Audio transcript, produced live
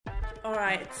All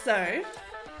right, so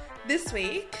this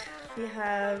week we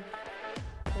have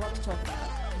a lot to talk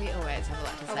about. We always have a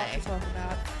lot to say. A lot to talk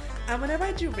about. And whenever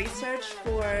I do research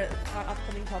for our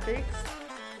upcoming topics,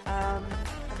 I'm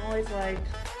always like,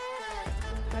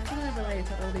 how can I relate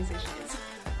to all these issues?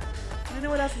 I don't know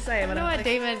what else to say. I don't know what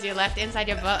demons you left inside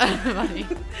your body.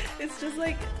 It's just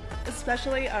like,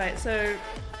 especially, all right, so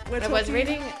I was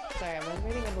reading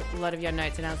a lot of your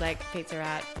notes and I was like, pizza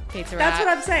rat. That's what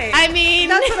I'm saying. I mean.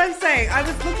 That's what I'm saying. I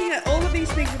was looking at all of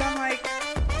these things and I'm like,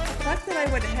 the fact that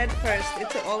I went head first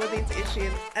into all of these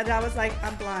issues and I was like,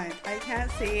 I'm blind. I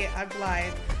can't see. I'm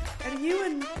blind. And you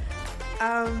and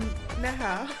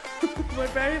Neha were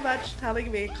very much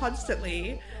telling me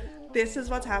constantly, this is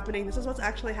what's happening. This is what's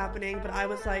actually happening. But I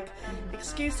was like,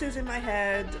 excuses in my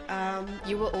head.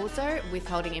 You were also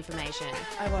withholding information.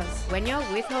 I was. When you're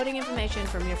withholding information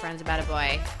from your friends about a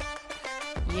boy,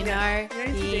 you know you're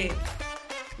in too deep.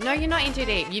 No, you're not in too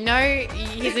deep. You know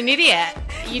he's an idiot.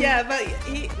 Yeah, but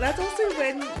that's also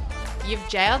when you've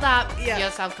jailed up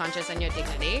your self-conscious and your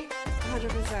dignity.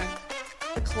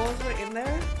 100%. The claws were in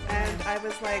there, and I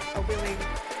was like a willing.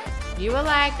 You were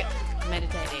like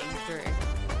meditating through.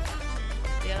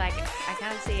 You're like, I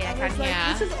can't see, I can't hear.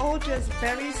 This is all just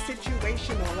very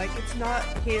situational. Like, it's not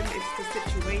him, it's the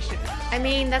situation. I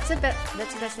mean, that's the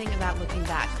best thing about looking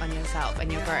back on yourself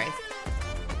and your growth.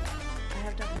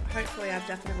 Hopefully I've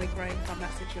definitely grown from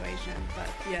that situation. But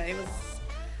yeah, it was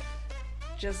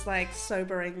just like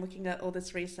sobering looking at all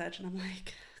this research and I'm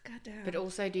like, God damn. But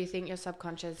also, do you think your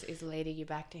subconscious is leading you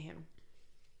back to him?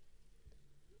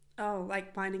 Oh,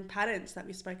 like finding patterns that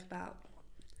we spoke about.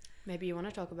 Maybe you want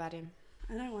to talk about him.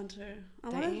 I don't want to. I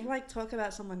want to like talk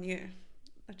about someone new.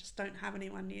 I just don't have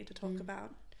anyone new to talk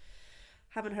about.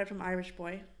 Haven't heard from Irish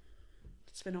boy.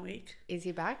 It's been a week. Is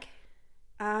he back?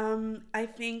 I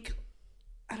think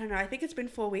it's been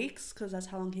 4 weeks because that's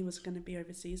how long he was going to be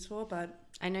overseas for. But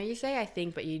I know you say I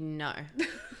think, but you know.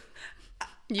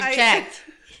 You've checked.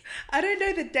 I don't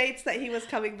know the dates that he was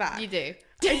coming back. You do.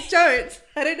 I don't.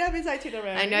 I don't have his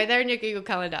itinerary. I know they're in your Google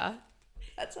Calendar.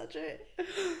 That's not true.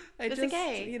 It's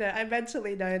okay. I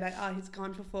mentally know that, he's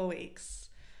gone for 4 weeks.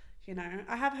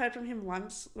 I have heard from him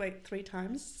once, 3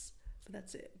 times, but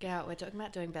that's it. Girl, we're talking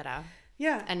about doing better.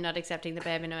 Yeah. And not accepting the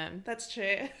bare minimum. That's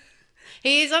true.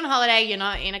 He's on holiday, you're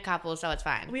not in a couple, so it's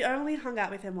fine. We only hung out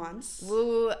with him once.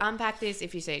 We'll unpack this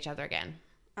if you see each other again.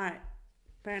 All right.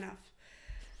 Fair enough.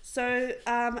 So,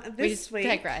 this week... We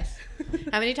digress.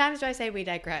 How many times do I say we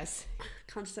digress?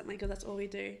 Constantly, because that's all we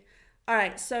do. All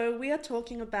right, so we are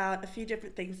talking about a few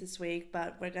different things this week,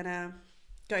 but we're going to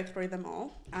go through them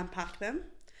all, unpack them.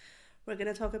 We're going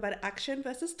to talk about action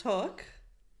versus talk,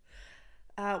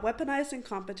 weaponized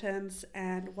incompetence,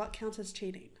 and what counts as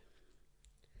cheating.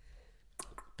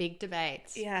 Big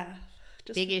debates. Yeah.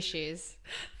 Big issues.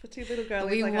 For two little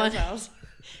girlies ourselves.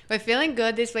 We're feeling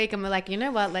good this week and we're like, you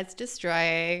know what? Let's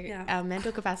destroy our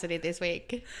mental capacity this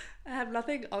week. I have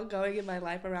nothing ongoing in my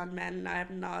life around men. And I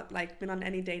have not been on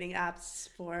any dating apps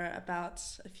for about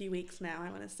a few weeks now,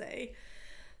 I want to say.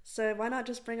 So why not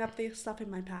just bring up the stuff in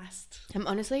my past? I'm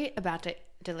honestly about to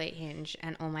delete Hinge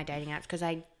and all my dating apps because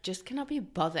I just cannot be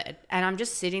bothered. And I'm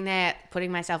just sitting there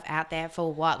putting myself out there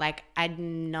for what? Like,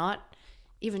 I'm not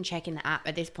even checking the app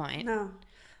at this point. No.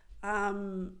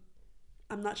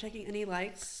 I'm not checking any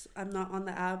likes. I'm not on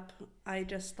the app. I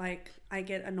just I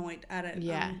get annoyed at it.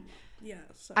 Yeah.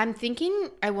 So. I'm thinking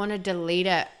I want to delete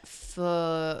it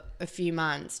for a few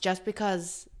months just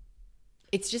because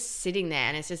it's just sitting there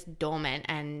and it's just dormant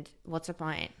and what's the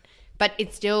point? But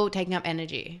it's still taking up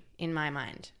energy in my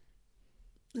mind.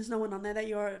 There's no one on there that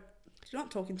you're not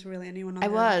talking to really anyone on there.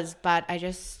 I was, but I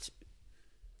just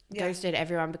ghosted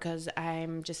everyone because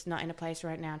I'm just not in a place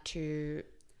right now to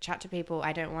chat to people.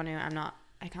 I don't want to.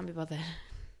 I can't be bothered.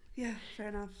 Yeah, fair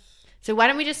enough. So why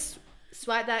don't we just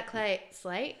swipe that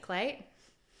slate clean.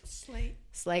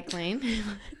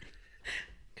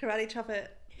 Karate chop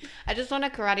it. I just want to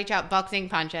karate chop, boxing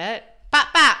punch it.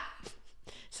 Bap bap.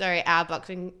 Sorry, our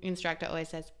boxing instructor always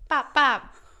says bap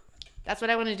bap. That's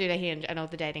what I want to do to Hinge and all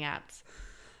the dating apps.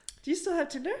 Do you still have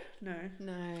Tinder? No.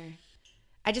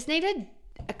 I just need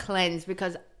a cleanse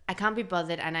because I can't be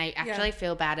bothered and I actually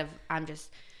feel bad I'm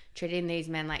just treating these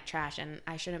men like trash and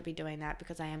I shouldn't be doing that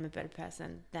because I am a better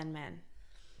person than men.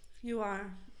 You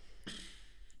are.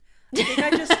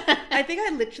 I think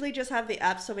I literally just have the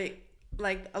app so it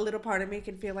a little part of me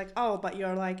can feel like, oh, but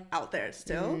you're out there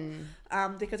still.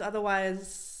 Because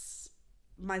otherwise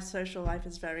my social life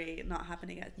is very not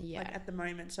happening at the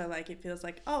moment. So it feels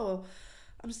like, oh,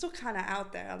 I'm still kind of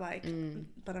out there,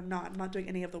 but I'm not doing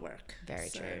any of the work. Very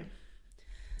true.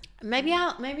 Maybe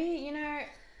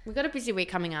we've got a busy week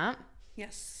coming up.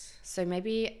 Yes. So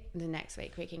maybe the next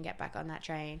week we can get back on that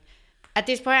train. At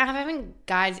this point, I'm having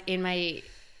guys in my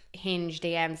Hinge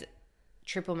DMs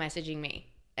triple messaging me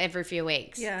every few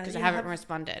weeks because I haven't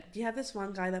responded. You have this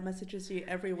one guy that messages you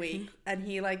every week and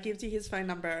he like gives you his phone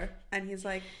number and he's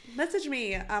like, message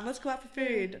me, let's go out for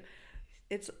food.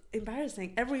 It's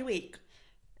embarrassing every week.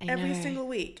 Every single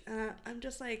week. I'm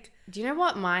just like... Do you know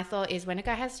what my thought is when a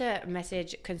guy has to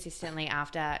message consistently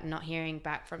after not hearing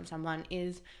back from someone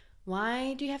is,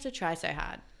 why do you have to try so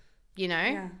hard? You know?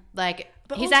 Yeah. Like,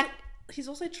 but he's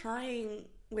also trying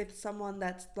with someone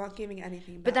that's not giving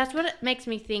anything back. But that's what it makes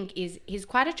me think is he's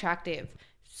quite attractive.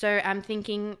 So I'm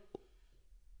thinking,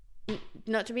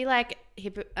 not to be like a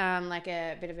bit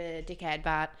of a dickhead,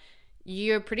 but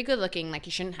you're pretty good looking. Like,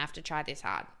 you shouldn't have to try this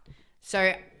hard.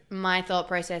 So... my thought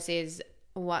process is,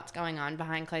 what's going on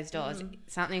behind closed doors?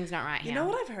 Something's not right here. You know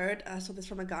what I've heard? I saw this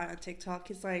from a guy on TikTok.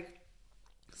 He's like,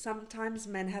 sometimes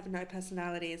men have no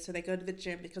personality, so they go to the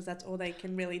gym because that's all they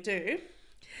can really do.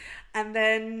 And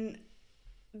then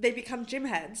they become gym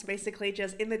heads, basically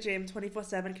just in the gym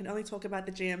 24/7, can only talk about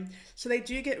the gym. So they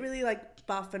do get really like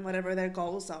buff and whatever their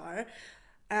goals are.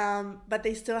 But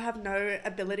they still have no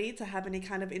ability to have any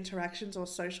kind of interactions or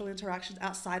social interactions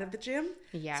outside of the gym.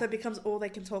 Yeah. So it becomes all they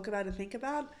can talk about and think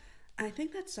about. And I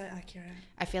think that's so accurate.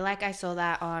 I feel like I saw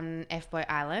that on F-Boy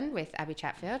Island with Abby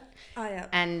Chatfield. Oh, yeah.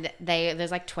 And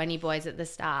there's like 20 boys at the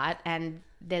start and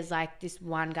there's like this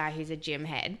one guy who's a gym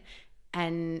head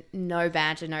and no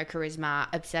banter, no charisma,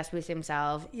 obsessed with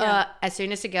himself. Yeah. As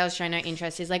soon as the girls show no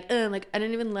interest, he's like, I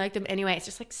don't even like them anyway. It's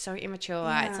just like so immature.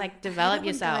 Yeah. It's like, develop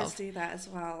yourself. Guys do that as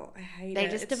well. I hate it. They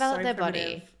just develop so their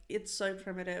body. It's so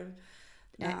primitive.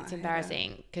 No, it's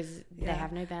embarrassing because they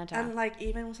have no banter. And like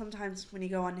even sometimes when you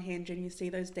go on Hinge and you see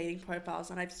those dating profiles,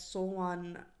 and I saw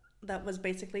one that was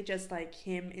basically just like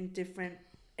him in different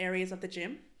areas of the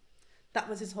gym. That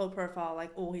was his whole profile,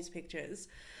 like all his pictures.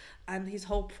 And his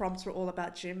whole prompts were all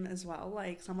about gym as well,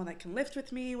 like someone that can lift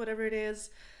with me, whatever it is.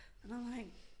 And I'm like,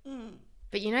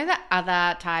 But you know the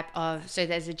other type of... So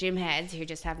there's the gym heads who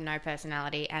just have no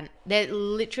personality and they're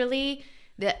literally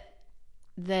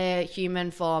the human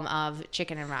form of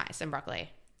chicken and rice and broccoli.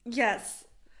 Yes.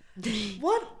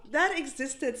 What? That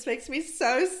existence makes me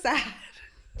so sad.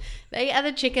 They are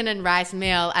the chicken and rice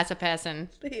meal as a person.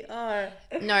 They are.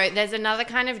 No, there's another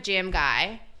kind of gym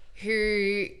guy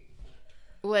who...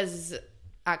 was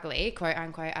ugly, quote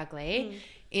unquote ugly,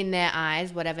 in their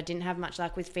eyes, whatever, didn't have much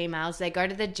luck with females. They go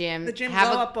to the gym. The gym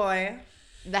glow up boy.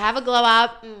 They have a glow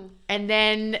up and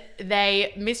then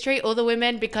they mistreat all the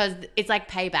women because it's like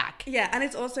payback. Yeah, and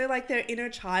it's also like their inner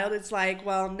child. It's like,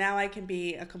 well, now I can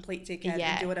be a complete dickhead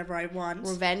and do whatever I want.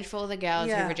 Revenge for all the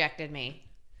girls who rejected me.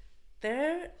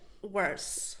 They're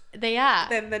worse. They are.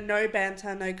 Than the no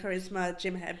banter, no charisma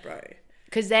gym head bro.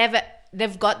 Because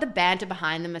they've got the banter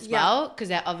behind them as well, because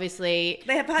they're obviously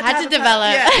they have had to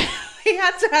develop. He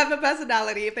had to have a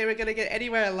personality if they were going to get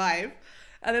anywhere in life.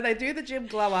 And then they do the gym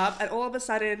glow up, and all of a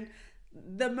sudden,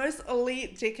 the most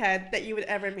elite dickhead that you would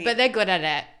ever meet. But they're good at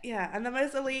it. Yeah, and the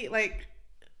most elite, like,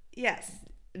 yes.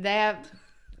 They're,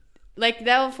 like,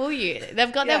 they'll fool you.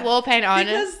 They've got their war paint on.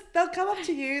 Because they'll come up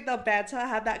to you, they'll banter,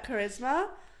 have that charisma.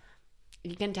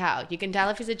 You can tell. You can tell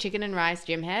if he's a chicken and rice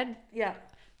gym head. Yeah.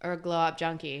 Or a glow-up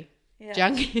junkie. Yeah.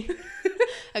 Junkie.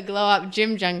 A glow-up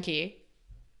gym junkie.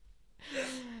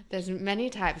 There's many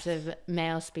types of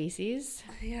male species.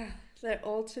 Yeah. They're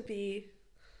all to be...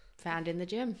 found in the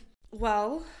gym.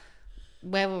 Well...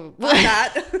 on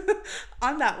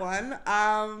that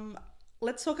one,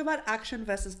 let's talk about action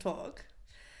versus talk.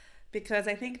 Because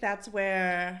I think that's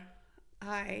where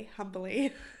I,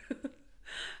 humbly...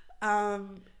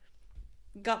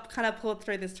 got kind of pulled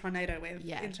through this tornado with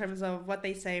in terms of what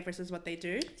they say versus what they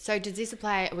do. So does this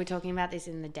apply, are we talking about this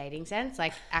in the dating sense?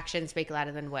 Like actions speak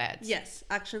louder than words? Yes,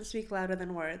 actions speak louder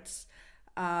than words.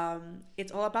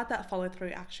 It's all about that follow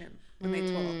through action when they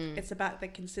talk. It's about the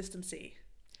consistency.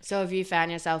 So have you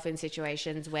found yourself in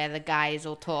situations where the guys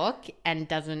will talk and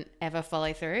doesn't ever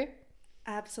follow through?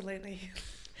 Absolutely.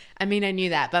 I mean, I knew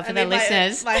that, but for the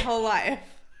listeners... My whole life.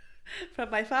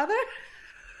 From my father...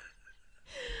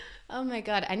 Oh my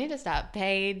God, I need to start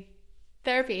paid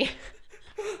therapy.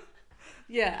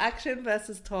 Yeah, action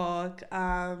versus talk.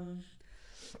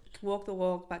 Walk the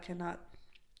walk but cannot...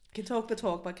 Can talk the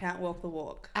talk but can't walk the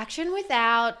walk. Action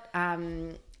without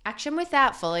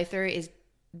follow through is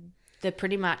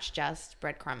pretty much just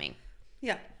breadcrumbing.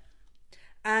 Yeah.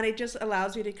 And it just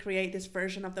allows you to create this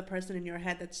version of the person in your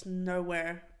head that's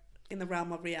nowhere in the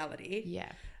realm of reality.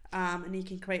 Yeah. And you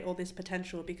can create all this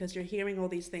potential because you're hearing all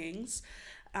these things.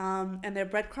 And they're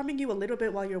breadcrumbing you a little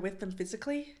bit while you're with them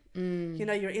physically. You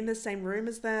know, you're in the same room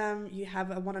as them, you have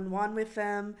a one-on-one with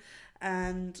them,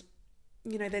 and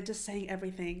you know, they're just saying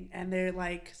everything, and they're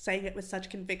like saying it with such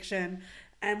conviction.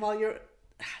 And while you're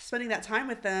spending that time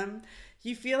with them,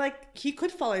 you feel like he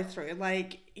could follow through.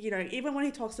 Like, you know, even when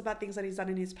he talks about things that he's done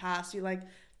in his past, you're like,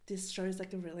 this shows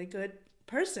like a really good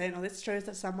person, or this shows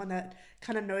that someone that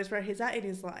kind of knows where he's at in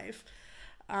his life.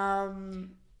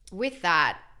 With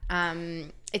that,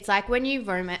 it's like when you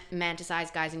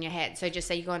romanticize guys in your head. So just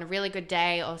say you go on a really good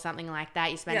day or something like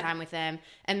that. You spend time with them.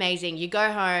 Amazing. You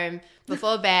go home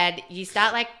before bed. You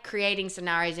start like creating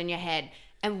scenarios in your head.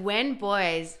 And when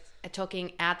boys are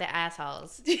talking out their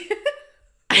assholes...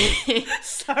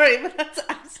 Sorry, but that's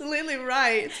absolutely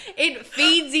right. It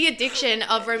feeds the addiction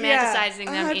of romanticizing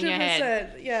them in your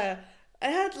head. Yeah. I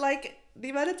had like the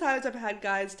amount of times I've had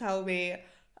guys tell me,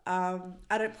 I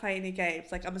don't play any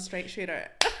games, like I'm a straight shooter.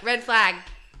 Red flag.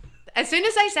 As soon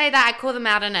as they say that, I call them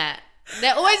out on it.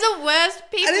 They're always the worst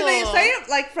people. And then they say it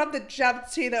like from the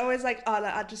jump too. They're always like, oh,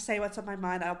 I'll just say what's on my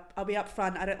mind. I'll be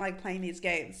upfront. I don't like playing these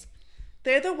games.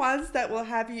 They're the ones that will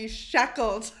have you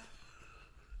shackled.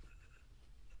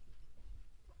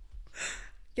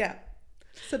 Yeah.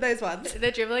 So those ones. They're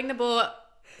dribbling the ball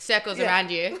circles around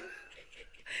you.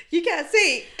 You can't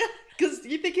see because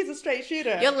you think he's a straight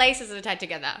shooter. Your laces are tied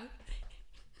together.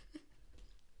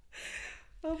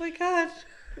 Oh my God.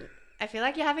 I feel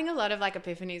like you're having a lot of like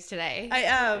epiphanies today. I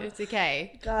am. It's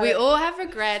okay. God. We all have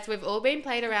regrets. We've all been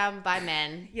played around by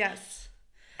men. Yes.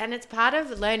 And it's part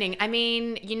of learning. I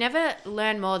mean, you never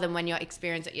learn more than when you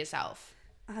experience it yourself.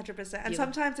 100%. And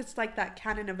sometimes it's like that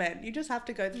canon event. You just have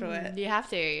to go through it. You have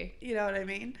to. You know what I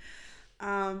mean?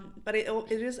 But it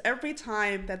is every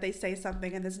time that they say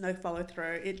something and there's no follow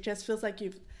through, it just feels like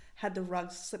you've had the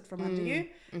rug slip from under you.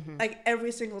 Mm-hmm. Like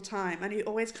every single time. And you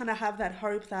always kind of have that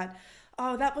hope that,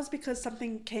 oh, that was because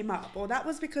something came up, or that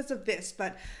was because of this,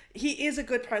 but he is a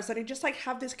good person. You just like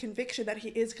have this conviction that he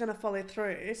is going to follow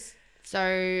through.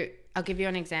 So I'll give you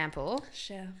an example.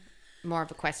 Sure. More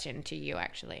of a question to you,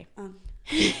 actually. I'm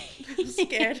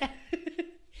scared.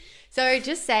 So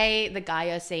just say the guy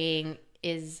you're seeing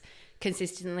is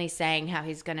consistently saying how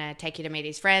he's going to take you to meet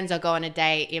his friends or go on a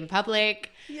date in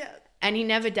public. Yeah. And he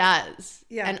never does.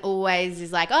 Yeah. And always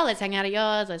is like, oh, let's hang out at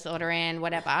yours, let's order in,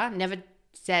 whatever. Never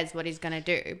says what he's going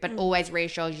to do, but always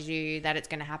reassures you that it's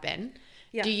going to happen.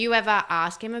 Yeah. Do you ever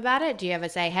ask him about it? Do you ever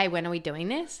say, hey, when are we doing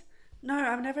this? No,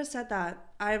 I've never said that.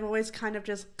 I've always kind of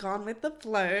just gone with the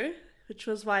flow, which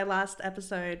was why last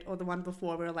episode or the one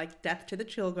before we were like death to the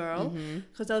chill girl,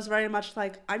 because I was very much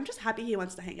like, I'm just happy he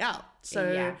wants to hang out.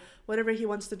 So whatever he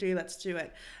wants to do, let's do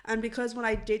it. And because when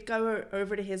I did go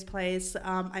over to his place,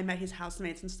 I met his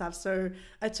housemates and stuff. So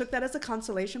I took that as a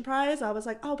consolation prize. I was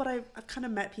like, oh, but I've kind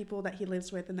of met people that he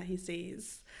lives with and that he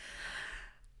sees.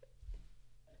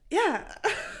 Yeah.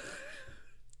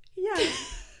 Yeah.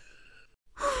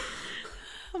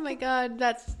 Oh my God,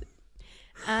 that's...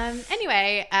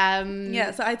 Anyway,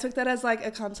 yeah, so I took that as like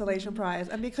a consolation prize,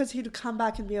 and because he'd come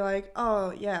back and be like,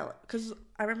 oh yeah, because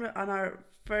I remember on our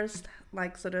first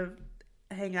like sort of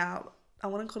hangout, I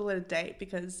wouldn't call it a date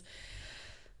because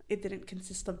it didn't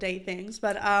consist of date things,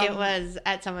 but it was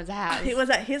at someone's house. It was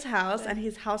at his house, and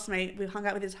his housemate, we hung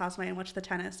out with his housemate and watched the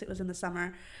tennis. It was in the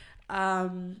summer,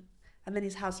 and then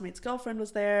his housemate's girlfriend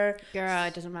was there. Girl,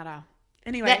 it doesn't matter.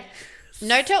 Anyway,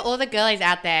 note to all the girlies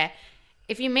out there,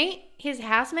 if you meet his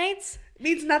housemates,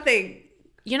 means nothing.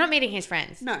 You're not meeting his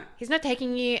friends. No. He's not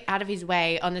taking you out of his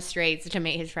way on the streets to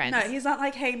meet his friends. No, he's not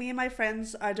like, hey, me and my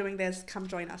friends are doing this, come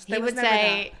join us. He would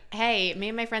say, hey, me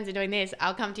and my friends are doing this,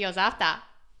 I'll come to yours after.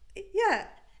 Yeah.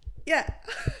 Yeah.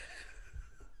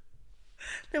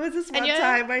 There was this one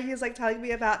time where he was like telling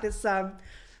me about this,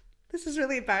 this is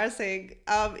really embarrassing.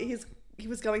 He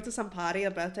was going to some party,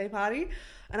 a birthday party,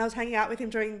 and I was hanging out with him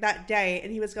during that day,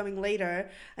 and he was going later,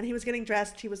 and he was getting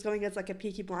dressed. He was going as like a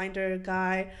Peaky Blinder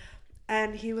guy,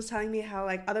 and he was telling me how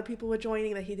like other people were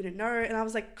joining that he didn't know, and I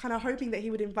was like kind of hoping that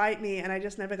he would invite me, and I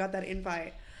just never got that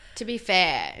invite. To be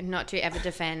fair, not to ever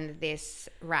defend this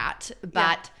rat,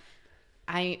 but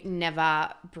I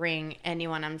never bring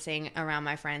anyone I'm seeing around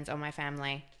my friends or my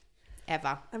family,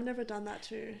 ever. I've never done that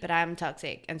too. But I'm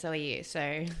toxic, and so are you,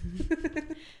 so...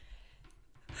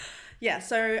 Yeah,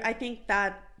 so I think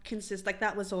that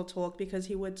that was all talk, because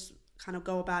he would kind of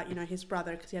go about, you know, his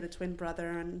brother, because he had a twin brother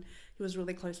and he was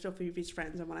really close to a few of his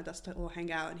friends and wanted us to all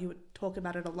hang out, and he would talk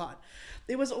about it a lot.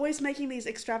 It was always making these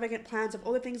extravagant plans of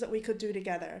all the things that we could do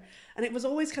together, and it was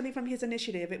always coming from his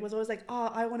initiative. It was always like,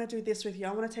 oh, I want to do this with you,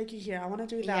 I want to take you here, I want to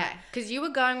do that. Yeah, because you were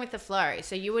going with the flow,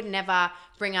 so you would never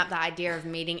bring up the idea of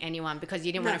meeting anyone because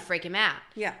you didn't want to freak him out.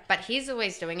 Yeah. But he's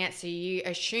always doing it, so you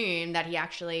assume that he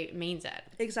actually means it.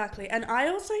 Exactly. And I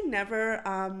also never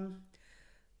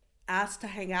asked to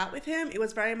hang out with him. It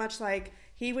was very much like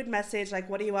he would message like,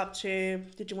 what are you up to?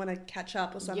 Did you want to catch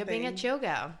up or something? You're being a chill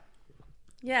girl.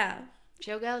 Yeah.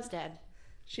 Chill girl is dead.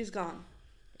 She's gone.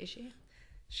 Is she?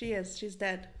 She is. She's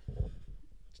dead.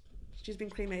 She's been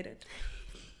cremated.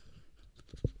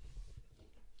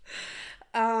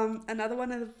 Another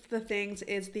one of the things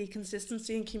is the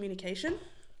consistency in communication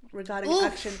regarding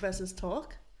action versus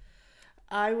talk.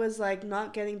 I was like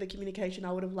not getting the communication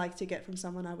I would have liked to get from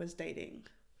someone I was dating.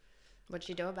 What'd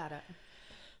you do about it?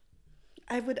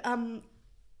 I would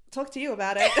talk to you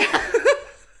about it.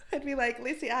 I'd be like,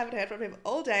 Lucy, I haven't heard from him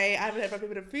all day. I haven't heard from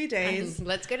him in a few days.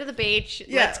 Let's go to the beach.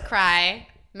 Yeah. Let's cry.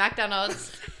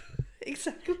 McDonald's.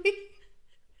 Exactly.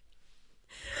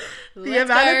 Let's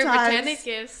go return these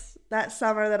gifts. That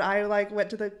summer that I like went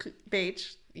to the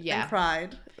beach and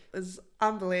cried was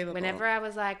unbelievable. Whenever I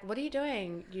was like, what are you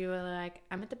doing? You were like,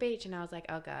 I'm at the beach. And I was like,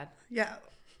 oh God. Yeah.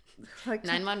 Like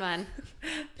 911.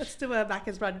 Let's do a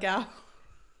Macca's run, gal.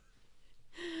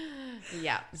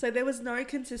 Yeah. So there was no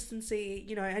consistency,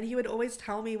 you know, and he would always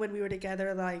tell me when we were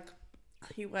together, like,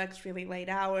 he works really late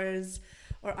hours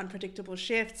or unpredictable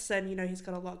shifts, and, you know, he's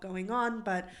got a lot going on,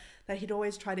 but that he'd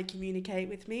always try to communicate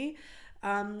with me.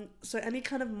 So any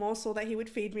kind of morsel that he would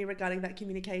feed me regarding that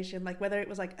communication, like whether it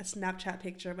was like a Snapchat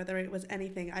picture, whether it was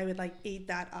anything, I would like eat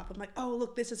that up. I'm like, oh,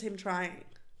 look, this is him trying.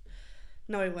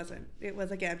 No, it wasn't. It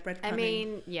was, again,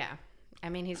 breadcrumbing. I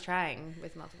mean, he's trying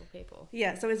with multiple people.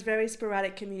 Yeah, so it's very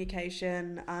sporadic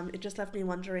communication. It just left me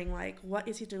wondering, like, what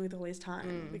is he doing with all his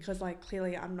time? Because, like,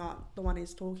 clearly I'm not the one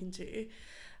he's talking to.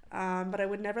 But I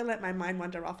would never let my mind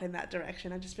wander off in that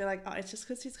direction. I just feel like, oh, it's just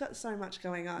because he's got so much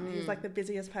going on. He's, like, the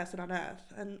busiest person on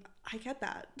earth. And I get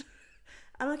that.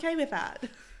 I'm okay with that.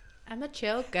 I'm a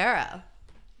chill girl.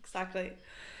 Exactly.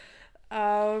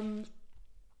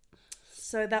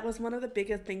 So that was one of the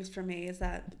biggest things for me, is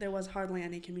that there was hardly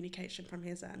any communication from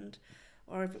his end,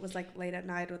 or if it was like late at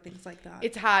night or things like that.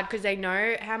 It's hard because they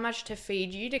know how much to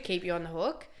feed you to keep you on the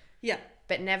hook. Yeah.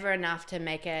 But never enough to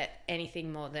make it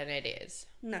anything more than it is.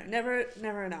 No,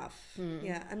 never enough.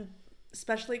 Yeah. And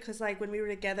especially because like when we were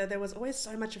together, there was always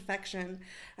so much affection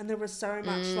and there was so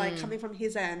much like coming from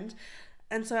his end.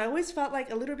 And so I always felt like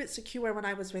a little bit secure when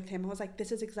I was with him. I was like,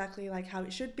 this is exactly like how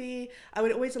it should be. I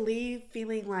would always leave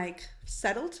feeling like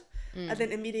settled and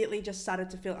then immediately just started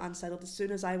to feel unsettled as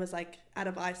soon as I was like out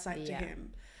of eyesight to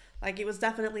him. Like it was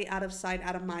definitely out of sight,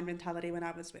 out of mind mentality when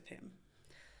I was with him.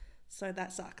 So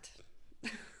that sucked.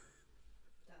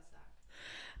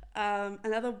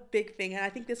 Another big thing, and I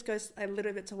think this goes a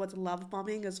little bit towards love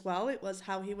bombing as well, it was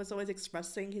how he was always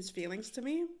expressing his feelings to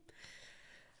me.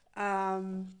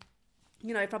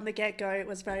 You know, from the get-go, it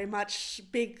was very much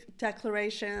big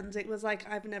declarations. It was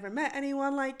like, I've never met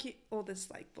anyone like you. All this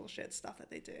like bullshit stuff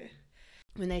that they do.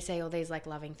 When they say all these like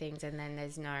loving things and then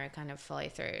there's no kind of follow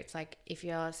through, it's like, if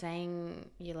you're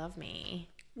saying you love me.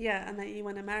 Yeah, and that you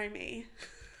want to marry me.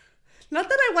 Not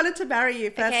that I wanted to marry you,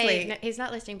 firstly. Okay, no, he's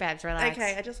not listening, babes, relax.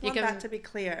 Okay, I just want that to be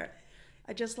clear.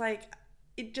 I just like,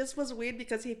 it just was weird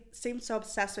because he seemed so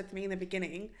obsessed with me in the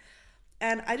beginning.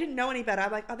 And I didn't know any better.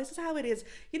 I'm like, oh, this is how it is.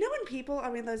 You know when people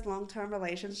are in those long-term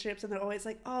relationships and they're always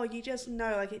like, oh, you just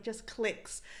know, like it just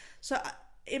clicks. So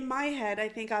in my head, I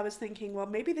think I was thinking, well,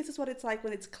 maybe this is what it's like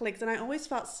when it's clicked. And I always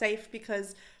felt safe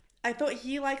because I thought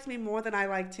he liked me more than I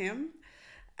liked him.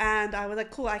 And I was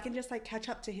like, cool, I can just like catch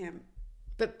up to him.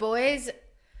 But boys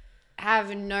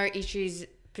have no issues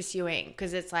pursuing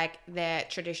because it's like their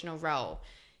traditional role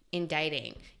in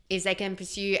dating is they can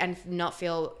pursue and not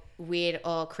feel weird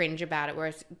or cringe about it,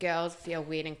 whereas girls feel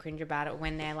weird and cringe about it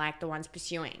when they're like the ones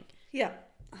pursuing. Yeah,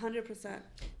 100%.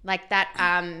 Like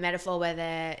that metaphor where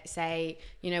they say,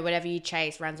 you know, whatever you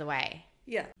chase runs away.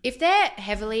 Yeah. If they're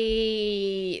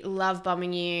heavily love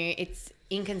bombing you, it's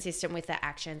inconsistent with their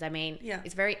actions. I mean,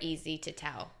 it's very easy to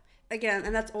tell. Again,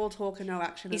 and that's all talk and no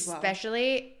action as well.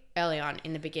 Especially early on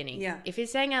in the beginning. Yeah. If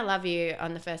he's saying I love you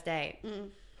on the first date.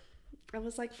 I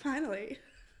was like, finally.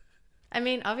 I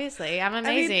mean, obviously, I'm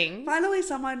amazing. I mean, finally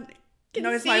someone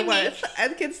knows my worth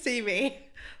and can see me.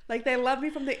 Like, they love me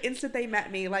from the instant they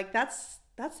met me. Like, that's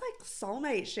like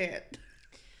soulmate shit.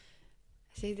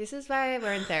 See, this is why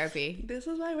we're in therapy. This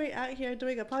is why we're out here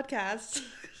doing a podcast.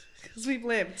 Because we've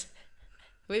lived.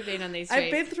 We've been on these streets.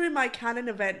 I've been through my canon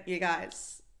event, you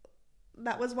guys.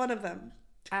 That was one of them.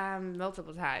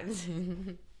 Multiple times.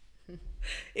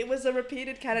 It was a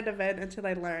repeated canon event until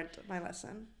I learned my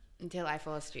lesson. Until I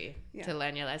forced you to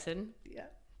learn your lesson. Yeah.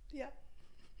 Yeah.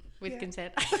 With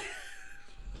consent.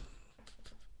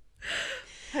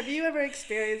 Have you ever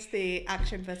experienced the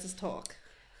action versus talk?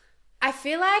 I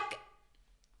feel like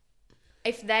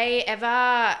if they ever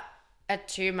are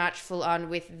too much full on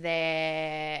with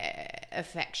their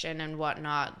affection and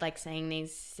whatnot, like saying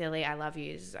these silly I love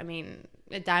yous, I mean,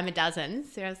 a dime a dozen,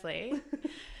 seriously,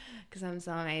 because I'm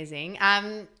so amazing.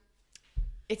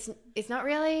 It's not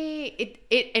really,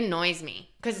 it annoys me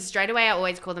because straight away I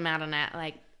always call them out on it,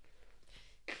 like,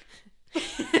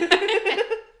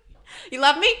 you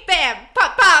love me? Bam!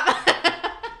 Pop, pop!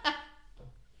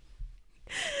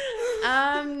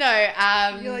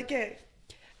 No. You're like, yeah.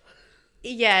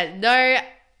 Yeah, no.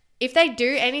 If they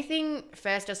do anything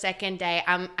first or second day,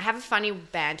 I have a funny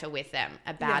banter with them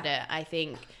about it. I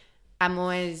think I'm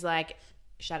always like,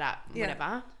 shut up,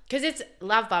 whatever. Because it's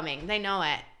love bombing. They know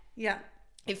it. Yeah.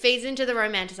 It feeds into the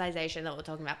romanticization that we were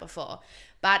talking about before.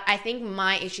 But I think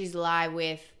my issues lie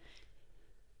with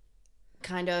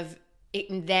kind of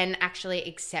then actually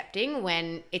accepting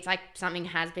when it's like something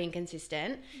has been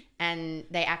consistent and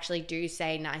they actually do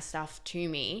say nice stuff to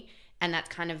me, and that's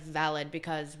kind of valid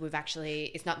because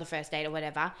it's not the first date or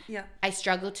whatever. Yeah. I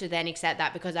struggle to then accept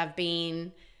that because I've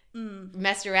been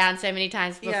messed around so many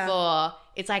times before. Yeah.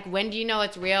 It's like, when do you know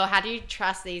it's real? How do you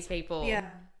trust these people? Yeah.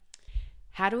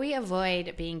 How do we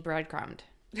avoid being breadcrumbed?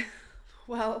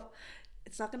 Well,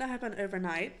 it's not going to happen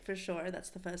overnight, for sure. That's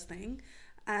the first thing.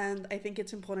 And I think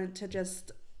it's important to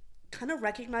just kind of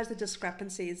recognize the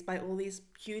discrepancies by all these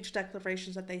huge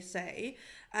declarations that they say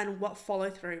and what follow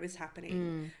through is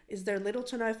happening. Is there little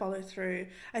to no follow through?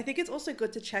 I think it's also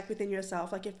good to check within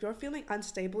yourself. Like, if you're feeling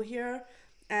unstable here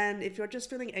and if you're just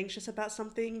feeling anxious about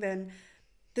something, then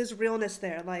there's realness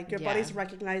there. Like, your body's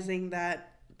recognizing that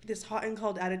this hot and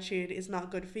cold attitude is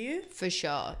not good for you. For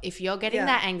sure. If you're getting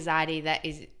that anxiety that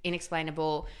is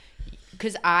inexplainable,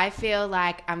 because I feel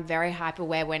like I'm very hyper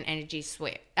aware when energies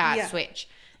switch. 100%.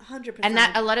 And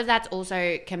that a lot of that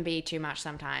also can be too much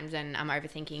sometimes, and I'm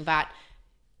overthinking. But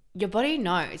your body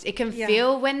knows. It can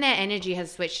feel when their energy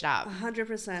has switched up.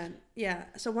 100%. Yeah.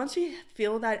 So once you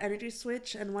feel that energy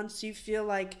switch, and once you feel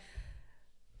like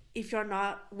if you're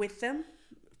not with them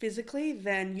physically,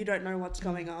 then you don't know what's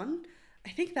going on. I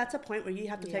think that's a point where you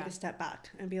have to take a step back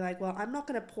and be like, well, I'm not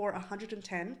going to pour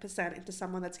 110% into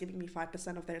someone that's giving me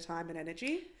 5% of their time and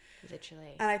energy.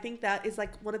 Literally. And I think that is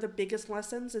like one of the biggest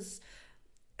lessons is,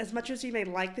 as much as you may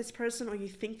like this person or you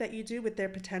think that you do with their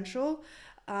potential,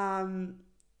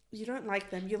 you don't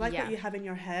like them. You like what you have in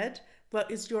your head,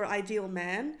 what is your ideal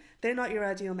man. They're not your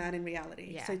ideal man in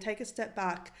reality. So take a step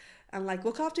back and like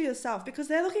look after yourself, because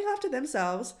they're looking after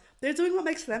themselves. They're doing what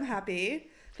makes them happy.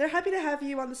 They're happy to have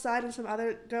you on the side and some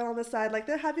other girl on the side. Like,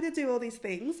 they're happy to do all these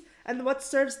things, and what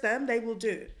serves them, they will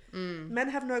do. Men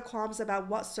have no qualms about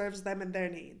what serves them and their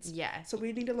needs. Yeah. So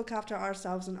we need to look after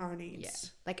ourselves and our needs. Yeah.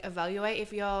 Like, evaluate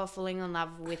if you're falling in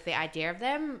love with the idea of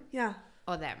them. Yeah.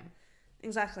 Or them.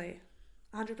 Exactly.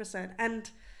 100%. And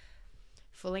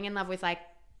falling in love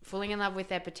with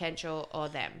their potential or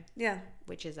them. Yeah.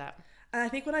 Which is that? And I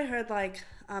think when I heard like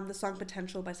the song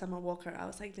Potential by Summer Walker, I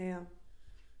was like, damn.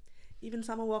 Even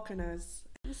Summer Walker knows.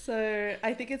 So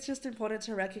I think it's just important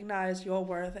to recognize your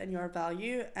worth and your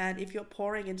value. And if you're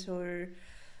pouring into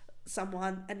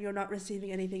someone and you're not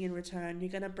receiving anything in return, you're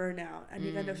going to burn out and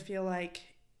you're going to feel like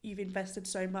you've invested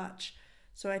so much.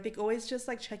 So I think always just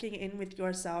like checking in with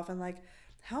yourself and like,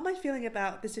 how am I feeling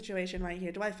about this situation right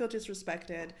here? Do I feel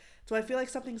disrespected? Do I feel like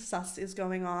something sus is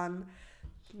going on?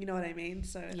 You know what I mean?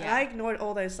 So I ignored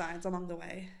all those signs along the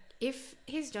way. If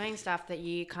he's doing stuff that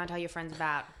you can't tell your friends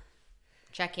about,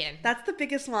 check in. That's the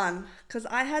biggest one, because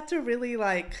I had to really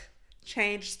like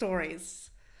change stories.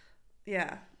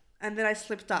 Yeah. And then I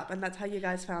slipped up, and that's how you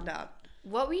guys found out.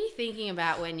 What were you thinking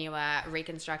about when you were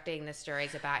reconstructing the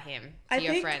stories about him to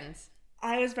your friends?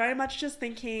 I was very much just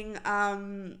thinking,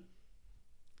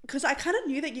 because I kind of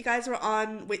knew that you guys were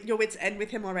on with your wits' end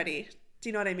with him already. Do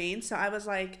you know what I mean? So I was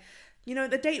like, you know,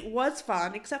 the date was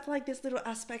fun, except for like this little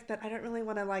aspect that I don't really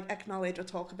want to like acknowledge or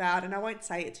talk about, and I won't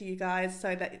say it to you guys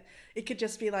so that it could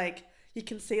just be like, you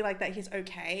can see like that he's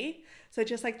okay. So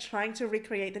just like trying to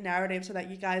recreate the narrative so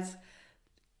that you guys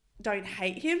don't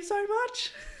hate him so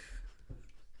much.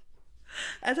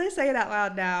 As I say it out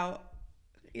loud now,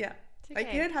 yeah. Okay.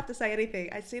 Like, you don't have to say anything.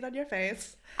 I see it on your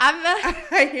face.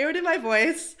 I hear it in my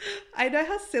voice. I know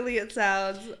how silly it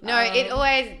sounds. No,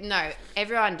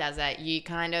 everyone does it. You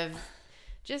kind of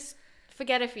just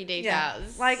Forget a few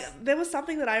details. Like, there was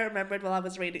something that I remembered while I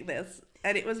was reading this,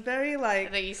 and it was very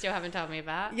like... That you still haven't told me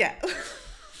about? Yeah.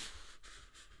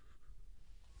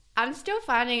 I'm still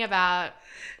finding about...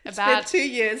 It's been 2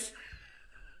 years.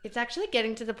 It's actually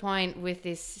getting to the point with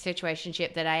this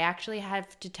situationship that I actually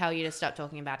have to tell you to stop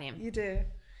talking about him. You do,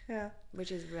 yeah.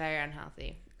 Which is very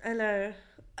unhealthy. I know.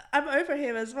 I'm over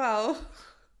him as well,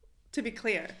 to be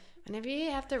clear. Whenever you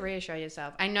have to reassure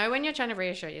yourself. I know when you're trying to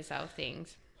reassure yourself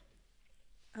things.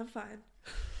 I'm fine.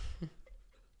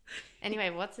 Anyway,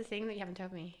 what's the thing that you haven't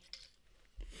told me?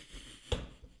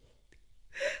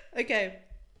 Okay.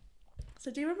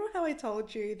 So do you remember how I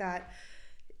told you that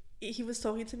he was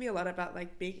talking to me a lot about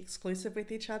like being exclusive with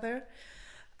each other?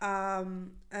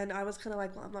 And I was kind of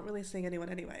like, well, I'm not really seeing anyone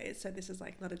anyway, so this is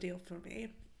like not a deal for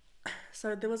me.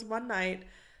 So there was one night,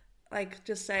 like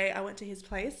just say I went to his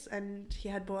place and he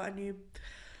had bought a new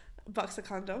box of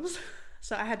condoms.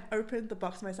 So I had opened the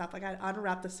box myself, like I had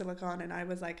unwrapped the silicone and I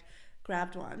was like,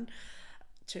 grabbed one,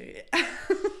 too.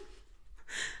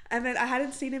 And then I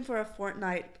hadn't seen him for a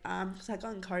fortnight because I'd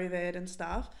gotten COVID and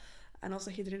stuff. And also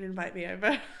he didn't invite me over.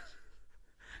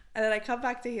 And then I come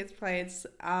back to his place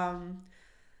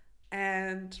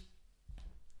and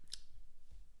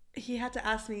he had to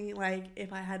ask me like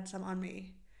if I had some on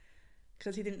me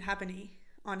because he didn't have any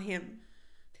on him.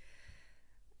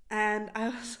 And I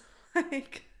was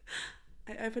like,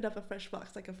 I opened up a fresh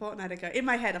box like a fortnight ago. In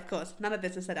my head, of course. None of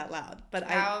this is said out loud. But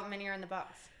How many are in the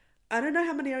box? I don't know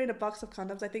how many are in a box of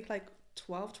condoms. I think like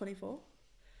 12, 24.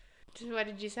 What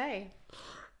did you say?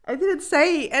 I didn't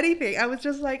say anything. I was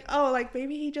just like, oh, like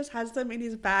maybe he just has them in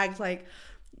his bags. Like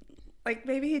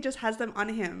maybe he just has them on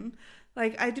him.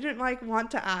 Like I didn't like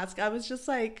want to ask. I was just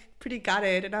like pretty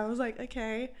gutted. And I was like,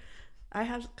 okay, I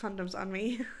have condoms on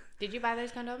me. Did you buy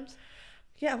those condoms?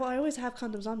 Yeah, well, I always have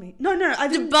condoms on me. No, I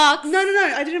didn't. The box? No,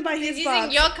 I didn't buy his box.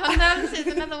 Using your condoms as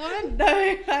another woman? No,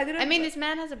 I didn't. I mean, this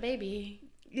man has a baby.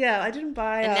 Yeah, I didn't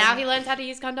buy... And now he learns how to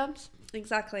use condoms?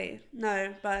 Exactly.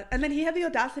 No, but... And then he had the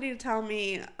audacity to tell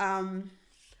me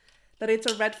that it's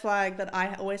a red flag that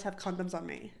I always have condoms on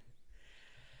me.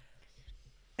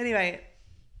 Anyway,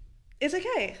 it's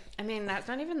okay. I mean, that's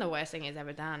not even the worst thing he's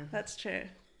ever done. That's true.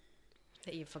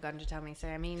 That you've forgotten to tell me. So,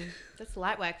 I mean, that's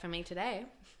light work for me today.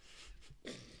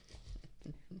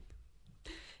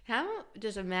 How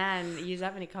does a man use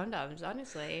that many condoms,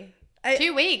 honestly?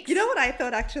 2 weeks. You know what I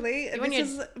thought, actually? You're on your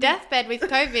deathbed with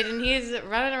COVID and he's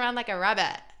running around like a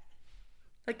rabbit.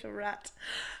 Like a rat.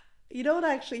 You know what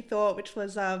I actually thought, which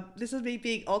was, this is me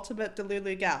being ultimate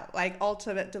Delulu gal. Like,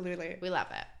 ultimate Delulu. We love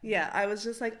it. Yeah, I was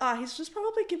just like, oh, he's just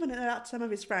probably giving it out to some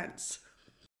of his friends.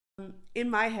 In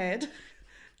my head,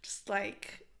 just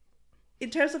like... In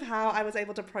terms of how I was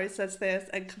able to process this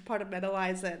and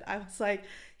compartmentalize it, I was like,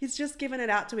 he's just giving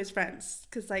it out to his friends.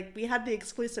 Because, like, we had the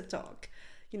exclusive talk.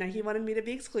 You know, he wanted me to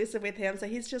be exclusive with him. So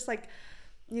he's just like,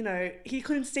 you know, he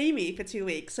couldn't see me for 2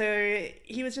 weeks. So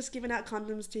he was just giving out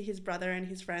condoms to his brother and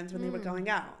his friends when they were going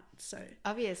out. So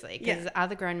obviously, because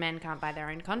other grown men can't buy their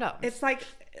own condoms. It's, like,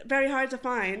 very hard to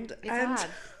find. It's hard.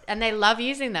 And they love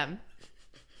using them.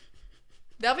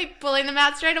 They'll be pulling them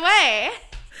out straight away.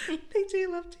 They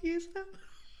do love to use them.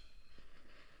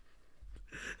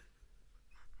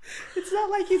 It's not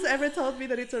like he's ever told me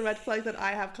that it's a red flag that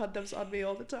I have condoms on me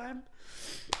all the time.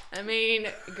 I mean,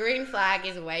 green flag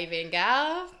is waving,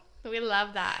 gal. We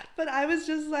love that. But I was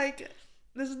just like,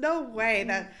 there's no way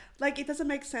that, like, it doesn't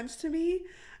make sense to me.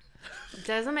 It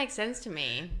doesn't make sense to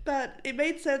me. But it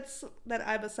made sense that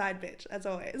I'm a side bitch, as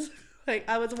always. Like,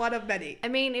 I was one of many. I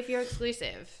mean, if you're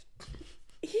exclusive...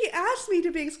 He asked me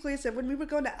to be exclusive when we were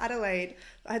going to Adelaide.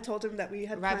 I told him that we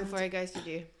had right before he ghosted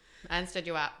you and stood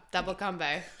you up. Double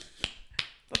combo.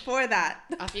 Before that.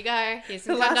 Off you go. Here's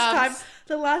some condoms.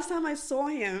 The last time I saw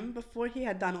him, before he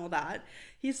had done all that,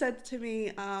 he said to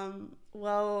me,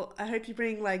 well, I hope you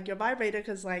bring, like, your vibrator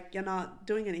because, like, you're not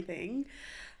doing anything.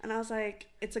 And I was like,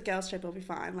 it's a girl's trip, it'll be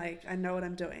fine. Like, I know what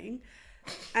I'm doing.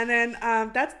 And then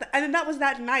that was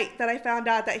that night that I found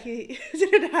out that he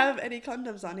didn't have any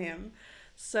condoms on him.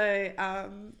 So,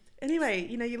 anyway,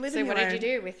 you know, you live in your own. So what did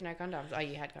you do with no condoms? Oh,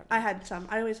 you had condoms. I had some.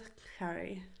 I always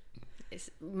carry.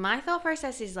 My thought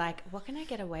process is like, what can I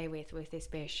get away with this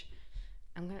bish?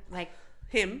 I'm going to, like...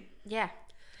 Him? Yeah.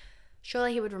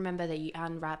 Surely he would remember that you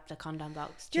unwrapped the condom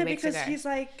box 2 weeks ago. Yeah, because he's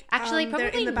like... Actually,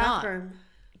 probably in the not. bathroom.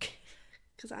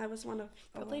 Because I was one of...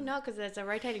 Probably not, because there's a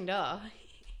rotating door.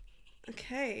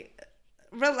 Okay.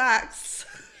 Relax.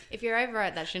 If you're over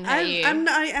it, that shouldn't hurt you. I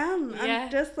am. Yeah. I'm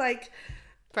just like...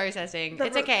 Processing.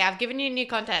 It's okay. I've given you new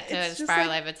content to spiral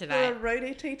like over tonight. The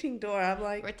rotating door. I'm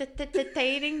like...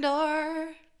 Rotating door.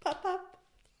 Pop, pop.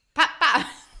 Pop, pop.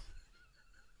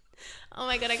 Oh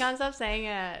my God, I can't stop saying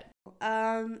it.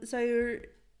 So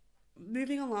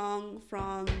moving along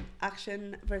from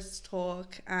action versus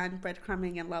talk and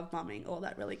breadcrumbing and love bombing, all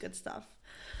that really good stuff.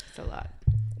 It's a lot.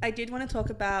 I did want to talk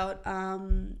about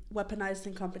weaponized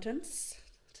incompetence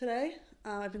today.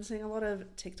 I've been seeing a lot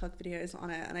of TikTok videos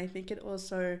on it, and I think it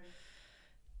also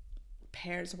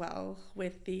pairs well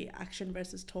with the action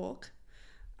versus talk.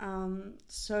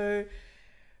 So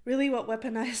really what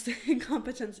weaponized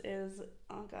incompetence is,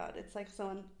 oh God, it's like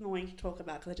so annoying to talk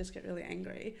about because I just get really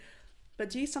angry. But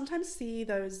do you sometimes see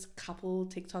those couple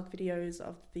TikTok videos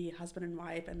of the husband and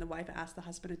wife, and the wife asks the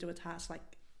husband to do a task like,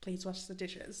 please wash the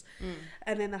dishes.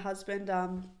 And then the husband,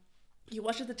 he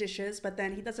washes the dishes, but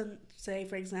then he doesn't say,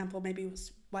 for example, maybe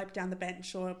wipe down the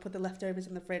bench or put the leftovers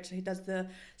in the fridge. So he does the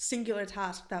singular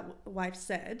task that wife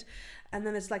said. And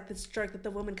then it's like this joke that the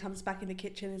woman comes back in the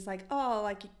kitchen and is like, oh,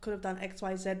 like you could have done X,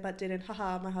 Y, Z, but didn't.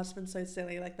 Haha, my husband's so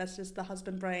silly. Like that's just the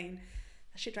husband brain.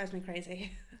 That shit drives me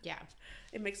crazy. Yeah.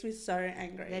 It makes me so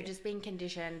angry. They've just been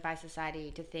conditioned by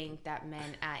society to think that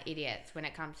men are idiots when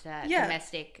it comes to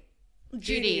domestic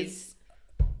duties.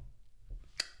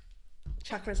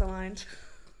 Chakras aligned.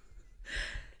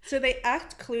 So they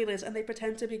act clueless and they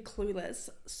pretend to be clueless.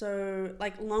 So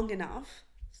like long enough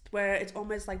where it's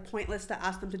almost like pointless to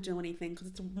ask them to do anything because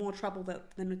it's more trouble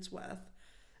than it's worth.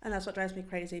 And that's what drives me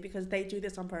crazy because they do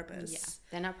this on purpose. Yeah,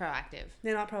 they're not proactive.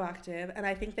 They're not proactive. And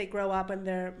I think they grow up and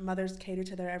their mothers cater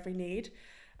to their every need.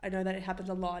 I know that it happens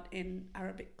a lot in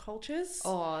Arabic cultures.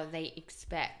 Or they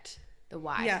expect the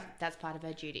wife. Yeah. That's part of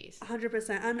her duties. 100%.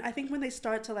 And I think when they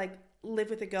start to like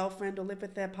live with a girlfriend or live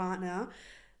with their partner,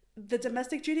 the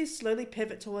domestic duties slowly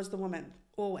pivot towards the woman,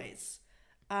 always.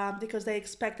 Because they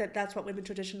expect that that's what women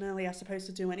traditionally are supposed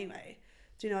to do anyway.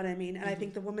 Do you know what I mean? And I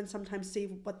think the women sometimes see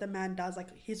what the man does, like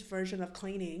his version of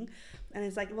cleaning. And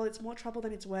it's like, well, it's more trouble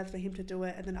than it's worth for him to do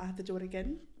it. And then I have to do it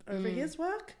again over his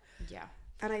work. Yeah.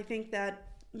 And I think that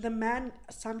the man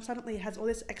suddenly has all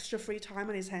this extra free time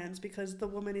on his hands because the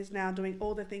woman is now doing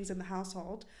all the things in the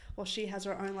household while she has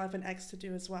her own life and ex to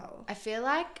do as well. I feel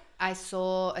like I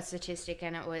saw a statistic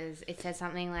and it said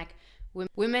something like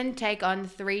women take on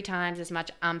 3 times as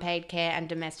much unpaid care and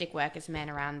domestic work as men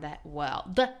around the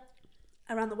world.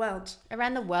 Around the world.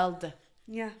 Around the world.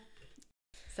 Yeah.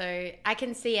 So I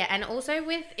can see it. And also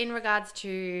in regards to,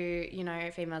 you know,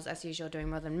 females as usual doing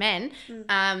more than men,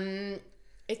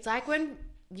 it's like when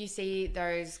you see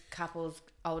those couples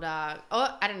older, or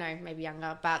I don't know, maybe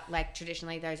younger, but like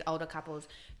traditionally those older couples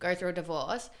go through a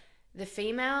divorce, the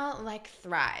female like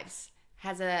thrives,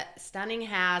 has a stunning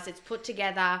house, it's put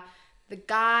together. The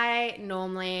guy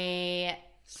normally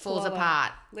falls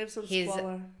apart. Lives on He's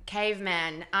squalor.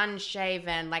 Caveman,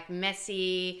 unshaven, like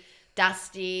messy,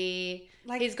 dusty.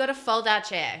 Like, he's got a fold-out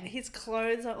chair. His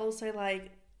clothes are also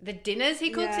like... The dinners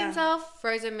he cooks himself,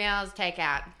 frozen meals,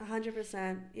 takeout.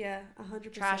 100%. Yeah,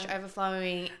 100%. Trash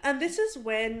overflowing. And this is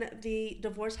when the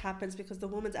divorce happens because the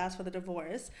woman's asked for the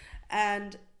divorce.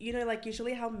 And, you know, like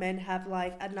usually how men have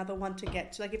like another one to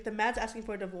get to. Like if the man's asking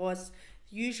for a divorce,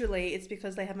 usually it's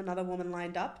because they have another woman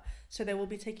lined up. So they will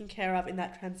be taken care of in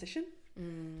that transition.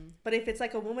 But if it's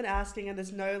like a woman asking and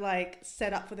there's no like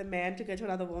setup for the man to go to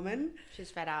another woman. She's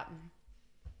fed up.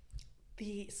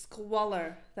 The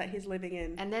squalor that he's living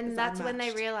in. And then that's when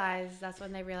they realize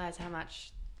how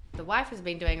much the wife has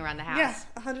been doing around the house.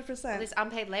 Yeah, 100%. All this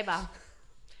unpaid labor.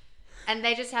 And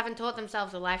they just haven't taught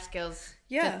themselves the life skills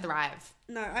to thrive.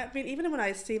 No, I mean, even when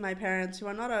I see my parents, who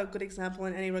are not a good example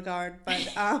in any regard,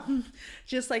 but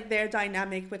just like their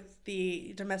dynamic with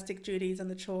the domestic duties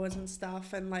and the chores and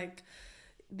stuff, and like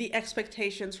the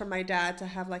expectations from my dad to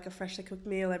have like a freshly cooked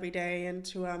meal every day and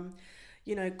to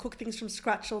you know, cook things from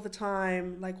scratch all the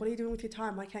time. Like, what are you doing with your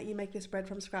time? Why can't you make this bread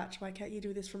from scratch? Why can't you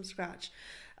do this from scratch?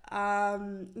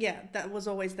 Yeah, that was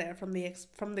always there from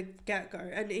the get-go.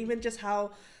 And even just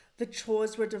how the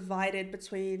chores were divided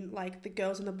between like the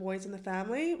girls and the boys in the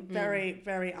family, very,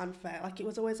 very unfair. Like it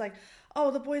was always like, oh,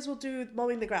 the boys will do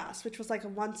mowing the grass, which was like a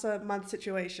once a month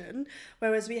situation,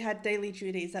 whereas we had daily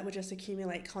duties that would just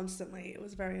accumulate constantly. It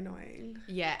was very annoying.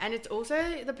 Yeah, and it's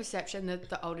also the perception that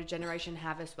the older generation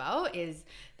have as well is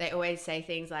they always say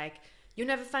things like, you'll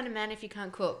never find a man if you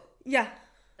can't cook. Yeah.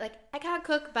 Like, I can't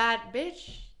cook, but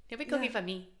bitch, he'll be cooking for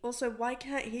me. Also, why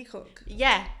can't he cook?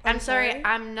 Yeah, I'm sorry.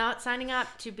 I'm not signing up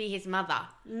to be his mother.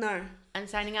 No. I'm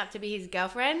signing up to be his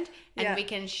girlfriend, and we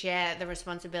can share the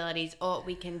responsibilities, or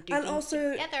we can do things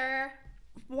together.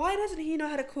 Why doesn't he know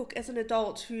how to cook as an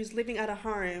adult who's living at a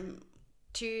home?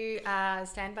 To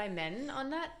stand by men on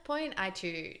that point, I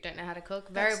too don't know how to cook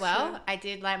very well. True. I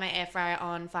did light my air fryer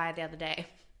on fire the other day.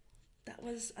 That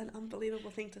was an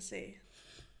unbelievable thing to see.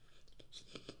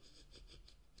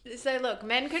 So look,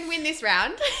 men can win this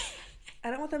round. I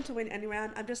don't want them to win any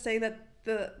round. I'm just saying that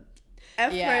the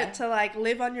effort to like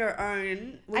live on your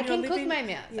own. I can cook my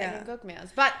meals. Yeah. I can cook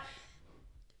meals. But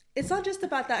it's not just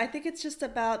about that. I think it's just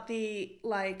about the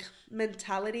like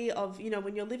mentality of, you know,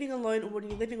 when you're living alone or when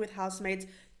you're living with housemates,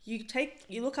 you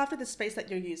look after the space that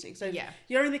you're using. So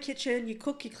you're in the kitchen, you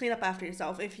cook, you clean up after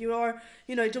yourself. If you're,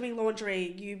 you know, doing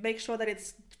laundry, you make sure that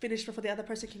it's finished before the other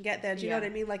person can get there. Do you know what I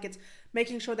mean? Like, it's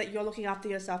making sure that you're looking after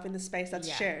yourself in the space that's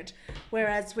shared.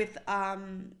 Whereas with,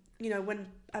 you know, when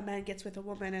a man gets with a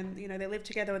woman and, you know, they live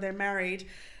together or they're married,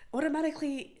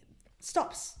 automatically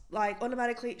stops. Like,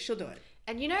 automatically she'll do it.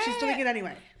 And you know, she's doing it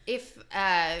anyway. If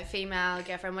a female,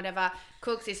 girlfriend, whatever,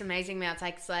 cooks this amazing meal, it's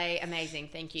like, slay, amazing,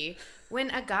 thank you. When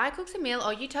a guy cooks a meal,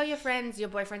 or you tell your friends your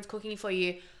boyfriend's cooking for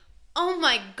you, oh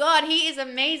my God, he is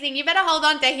amazing. You better hold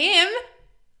on to him.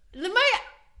 The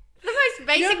most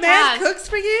basic Your man cooks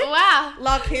for you? Wow.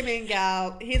 Lock him in,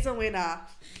 gal. He's a winner.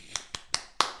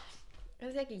 I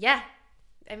was like, yeah.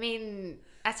 I mean,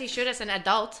 as he should as an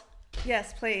adult.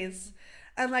 Yes, please.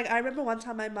 And like, I remember one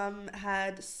time my mum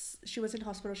she was in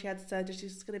hospital, she had surgery, she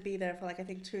was going to be there for like, I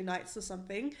think 2 nights or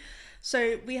something.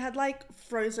 So we had like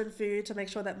frozen food to make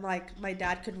sure that my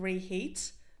dad could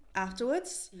reheat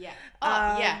afterwards.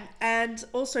 Yeah. And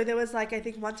also there was like, I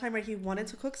think one time where he wanted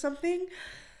to cook something.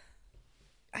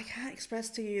 I can't express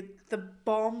to you the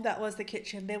bomb that was the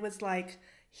kitchen. There was like,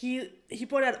 he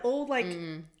brought out all like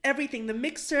everything, the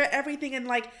mixer, everything, and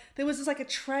like there was just like a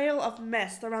trail of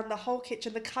mess around the whole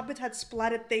kitchen. The cupboard had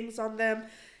splattered things on them.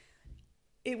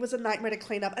 It was a nightmare to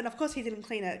clean up, and of course he didn't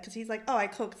clean it because he's like, oh, I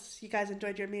cooked, you guys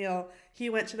enjoyed your meal. He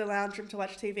went to the lounge room to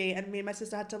watch TV, and me and my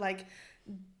sister had to like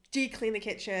de-clean the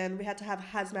kitchen. We had to have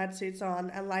hazmat suits on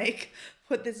and like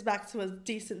put this back to a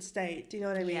decent state. Do you know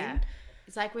what I mean? Yeah.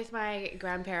 It's like with my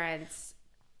grandparents.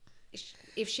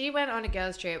 If she went on a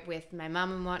girls' trip with my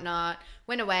mum and whatnot,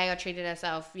 went away or treated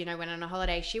herself, you know, went on a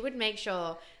holiday, she would make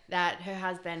sure that her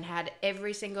husband had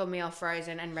every single meal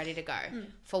frozen and ready to go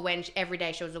for when every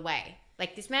day she was away.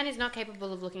 Like, this man is not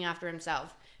capable of looking after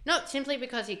himself. Not simply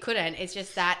because he couldn't, it's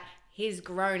just that he's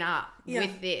grown up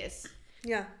with this.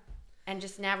 Yeah. And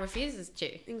just now refuses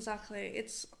to. Exactly.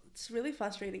 It's really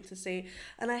frustrating to see.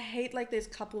 And I hate like those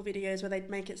couple videos where they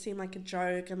make it seem like a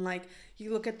joke, and like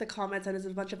you look at the comments and there's a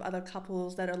bunch of other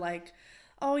couples that are like,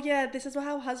 oh yeah, this is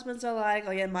how husbands are like,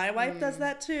 oh yeah, my wife does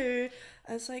that too.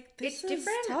 And it's like, this is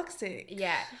different. Toxic.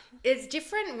 Yeah. It's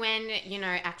different when, you know,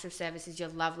 acts of service is your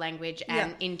love language,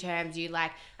 and in terms you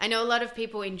like, I know a lot of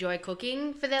people enjoy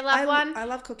cooking for their loved one. I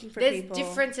love cooking for people. There's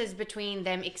differences between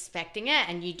them expecting it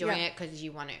and you doing it because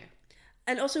you want to.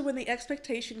 And also when the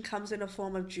expectation comes in a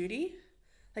form of duty,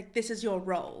 like this is your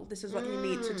role, this is what you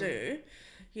need to do,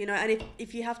 you know, and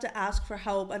if you have to ask for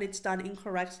help and it's done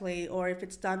incorrectly, or if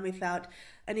it's done without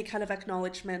any kind of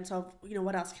acknowledgement of, you know,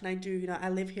 what else can I do? You know, I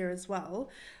live here as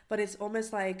well, but it's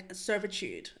almost like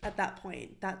servitude at that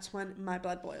point. That's when my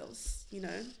blood boils, you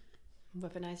know.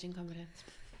 Weaponized incompetence.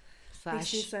 /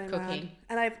 so cooking. Mad.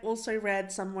 And I've also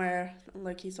read somewhere,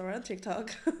 Loki saw it on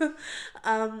TikTok,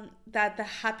 that the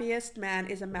happiest man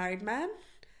is a married man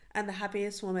and the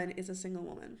happiest woman is a single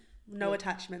woman. No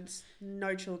attachments,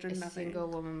 no children, nothing. Single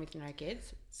woman with no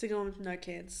kids? Single woman with no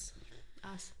kids.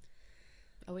 Us.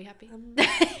 Are we happy? I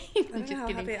don't know how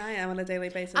happy I am on a daily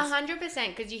basis.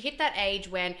 100%, because you hit that age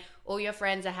when all your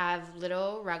friends have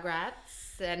little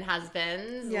rugrats and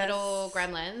husbands, little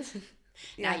gremlins.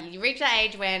 Now you reach that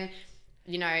age when,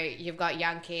 you know, you've got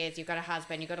young kids, you've got a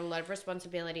husband, you've got a lot of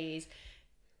responsibilities.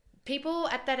 People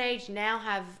at that age now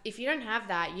have, if you don't have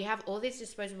that, you have all this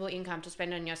disposable income to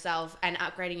spend on yourself and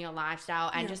upgrading your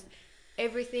lifestyle and just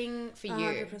everything for you.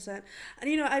 100%. And,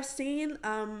 you know, I've seen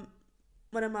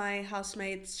one of my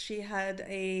housemates, she had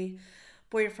a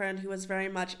boyfriend who was very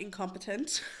much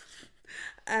incompetent.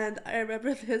 And I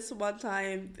remember this one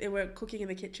time, they were cooking in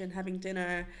the kitchen, having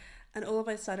dinner, and all of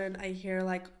a sudden I hear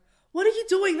like, what are you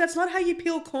doing? That's not how you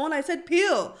peel corn. I said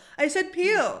peel.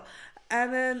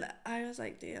 And then I was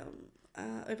like, damn,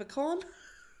 over corn?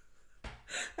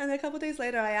 And a couple of days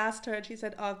later I asked her and she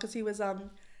said, oh, because he was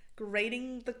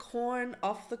grating the corn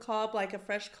off the cob, like a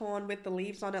fresh corn with the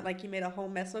leaves on it, like he made a whole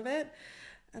mess of it.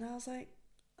 And I was like,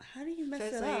 how do you mess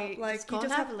it up? Like, you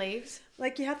just have leaves?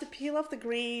 Like, you have to peel off the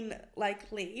green, like,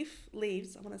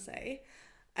 leaves, I want to say.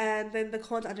 And then the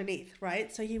corn's underneath,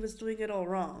 right? So he was doing it all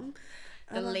wrong.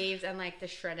 The leaves and like the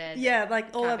shredded like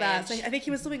all cabbage. Of that. So I think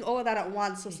he was doing all of that at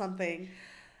once or something.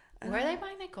 Where are they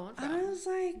buying their corn from? And I was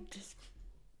like,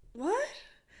 what?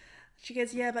 She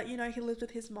goes, yeah, but you know, he lives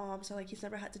with his mom, so like he's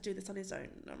never had to do this on his own.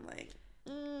 And I'm like,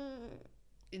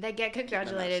 They get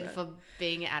congratulated for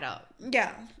being an adult.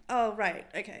 Yeah. Oh, right.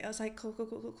 Okay. I was like, cool.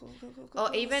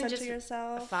 Or even Center just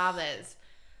yourself. fathers,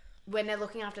 when they're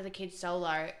looking after the kids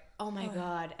solo. Oh my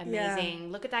God, amazing.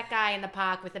 Yeah. Look at that guy in the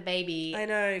park with a baby. I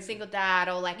know. Single dad,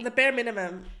 or like... The bare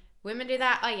minimum. Women do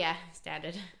that? Oh yeah,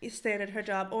 standard. Is standard her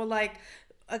job. Or like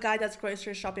a guy does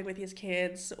grocery shopping with his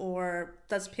kids or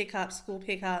does pickups, school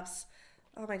pickups.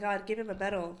 Oh my God, give him a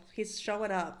medal. He's showing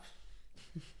up.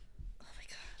 Oh my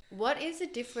God. What is the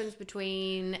difference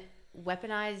between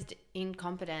weaponized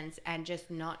incompetence and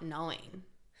just not knowing?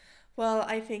 Well,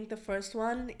 I think the first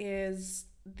one is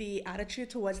the attitude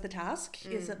towards the task.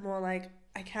 Is it more like,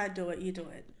 I can't do it, you do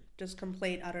it? Just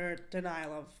complete utter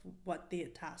denial of what the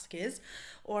task is.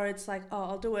 Or it's like, oh,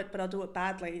 I'll do it, but I'll do it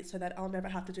badly so that I'll never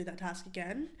have to do that task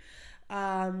again.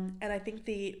 And I think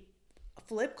the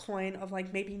flip coin of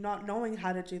like maybe not knowing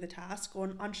how to do the task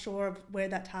or unsure of where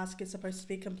that task is supposed to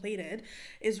be completed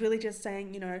is really just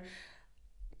saying, you know,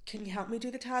 can you help me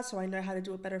do the task so I know how to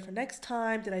do it better for next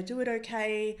time? Did I do it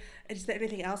okay? Is there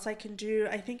anything else I can do?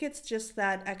 I think it's just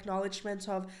that acknowledgement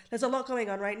of there's a lot going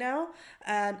on right now,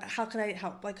 and how can I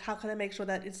help? Like, how can I make sure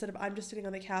that instead of I'm just sitting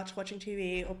on the couch watching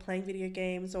TV or playing video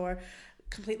games or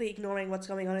completely ignoring what's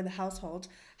going on in the household,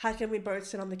 how can we both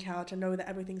sit on the couch and know that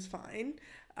everything's fine?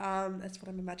 That's what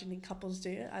I'm imagining couples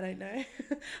do. I don't know.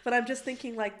 But I'm just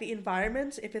thinking like the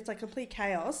environment, if it's like complete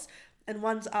chaos, and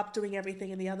one's up doing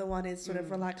everything and the other one is sort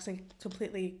of relaxing,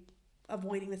 completely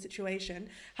avoiding the situation,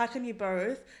 how can you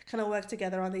both kind of work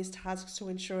together on these tasks to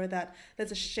ensure that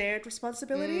there's a shared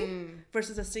responsibility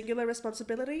versus a singular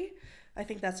responsibility? I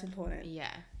think that's important.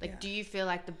 Yeah. Like, do you feel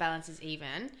like the balance is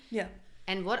even? Yeah.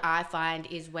 And what I find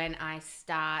is when I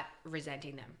start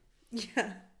resenting them.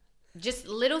 Yeah. Just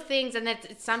little things, and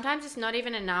that sometimes it's not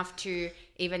even enough to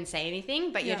even say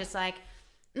anything, but you're just like,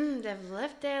 they've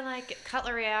left their like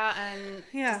cutlery out, and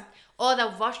or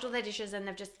they've washed all their dishes and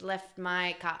they've just left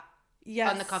my cup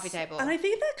on the coffee table. And I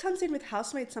think that comes in with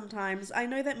housemates sometimes. I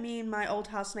know that me and my old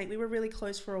housemate, we were really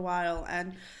close for a while,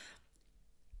 and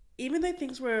even though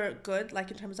things were good,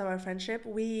 like in terms of our friendship,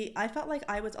 I felt like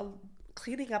I was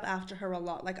cleaning up after her a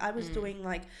lot. Like I was doing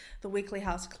like the weekly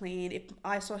house clean. If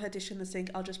I saw her dish in the sink,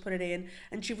 I'll just put it in,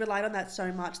 and she relied on that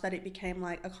so much that it became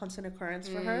like a constant occurrence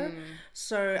for her.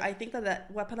 So I think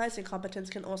that weaponized incompetence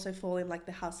can also fall in like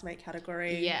the housemate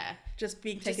category. Yeah, just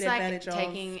being just taken like advantage of.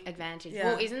 Taking advantage. Yeah.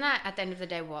 Well, isn't that at the end of the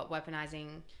day what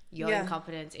weaponizing your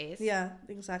incompetence is? Yeah,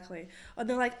 exactly. And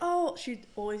they're like, oh, she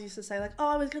always used to say like, oh,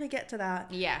 I was gonna get to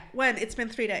that. Yeah. When it's been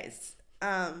 3 days.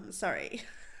 Sorry.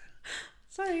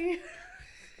 Sorry,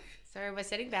 we're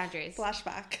setting boundaries.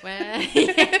 Flashback.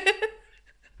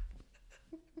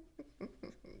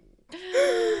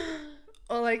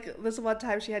 Or like this one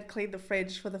time she had cleaned the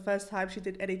fridge for the first time she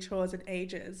did any chores in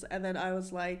ages, and then I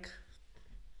was like,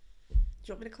 do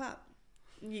you want me to clap?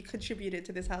 You contributed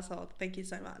to this household. Thank you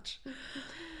so much.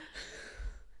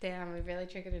 Damn, we really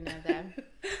triggered a nerve there.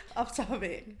 Off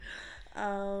topic.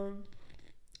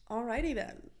 Alrighty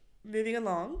then. Moving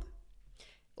along.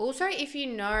 Also, if you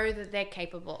know that they're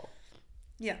capable.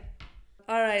 Yeah.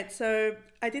 All right. So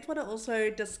I did want to also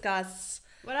discuss...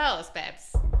 What else,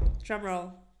 Babs? Drum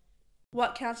roll.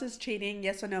 What counts as cheating,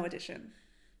 yes or no edition.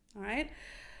 All right.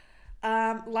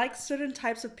 Like certain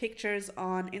types of pictures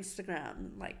on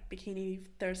Instagram, like bikini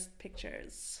thirst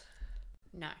pictures.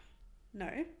 No.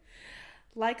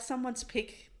 Like someone's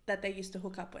pic that they used to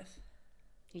hook up with.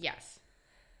 Yes.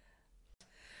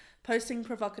 Posting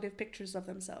provocative pictures of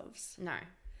themselves. No.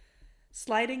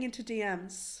 Sliding into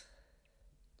DMs.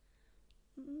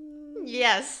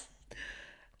 Yes.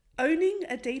 Owning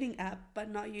a dating app but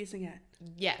not using it.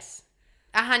 Yes.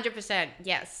 100%.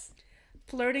 Yes.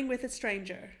 Flirting with a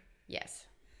stranger. Yes.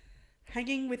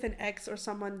 Hanging with an ex or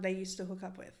someone they used to hook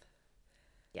up with.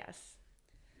 Yes.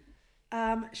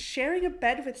 Sharing a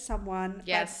bed with someone.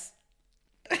 Yes.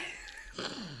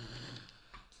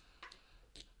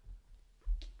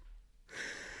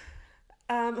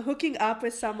 Hooking up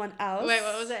with someone else. Wait,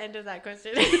 what was the end of that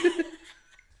question?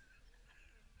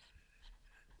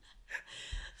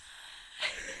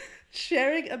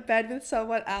 Sharing a bed with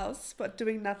someone else, but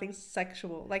doing nothing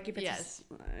sexual. Like if it's... Yes.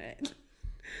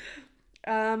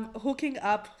 Alright. Hooking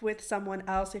up with someone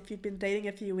else if you've been dating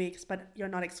a few weeks, but you're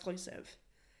not exclusive.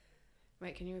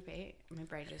 Wait, can you repeat? My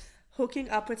brain just... Hooking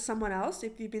up with someone else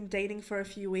if you've been dating for a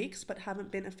few weeks, but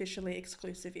haven't been officially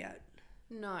exclusive yet.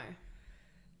 No.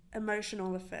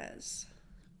 Emotional affairs.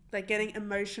 Like getting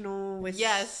emotional with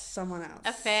someone else.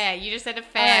 Affair. You just said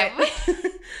affair. Right.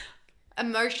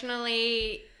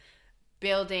 Emotionally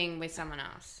building with someone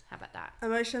else. How about that?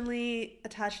 Emotionally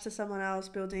attached to someone else,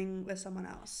 building with someone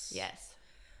else. Yes.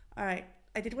 All right.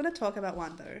 I did want to talk about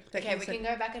one though. Okay, we can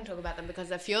go back and talk about them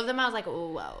because a few of them I was like, oh,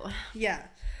 whoa. Yeah.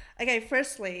 Okay,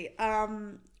 firstly,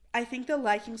 I think they're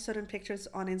liking certain pictures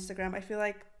on Instagram. I feel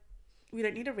like we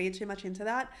don't need to read too much into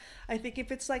that. I think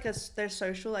if it's like their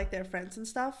social, like their friends and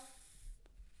stuff.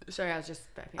 Sorry, I was just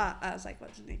burping. I was like,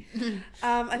 what's he?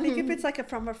 I think if it's like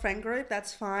from a friend group,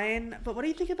 that's fine. But what do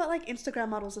you think about like Instagram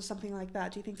models or something like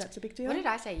that? Do you think that's a big deal? What did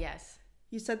I say? Yes.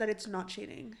 You said that it's not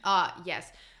cheating.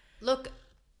 Yes. Look,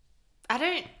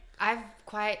 I'm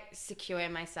quite secure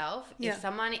in myself. Yeah.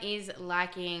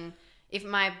 If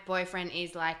my boyfriend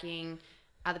is liking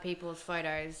other people's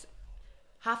photos,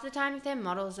 half the time if they're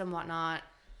models and whatnot,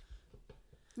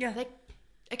 yeah, like,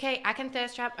 okay, I can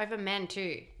thirst trap over men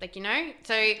too. Like, you know?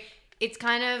 So it's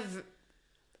kind of,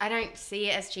 I don't see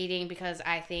it as cheating because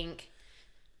I think,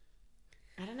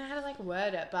 I don't know how to like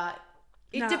word it, but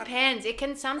it depends. It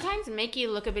can sometimes make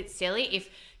you look a bit silly if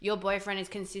your boyfriend is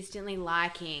consistently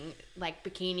liking like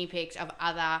bikini pics of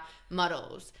other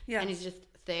models and is just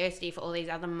thirsty for all these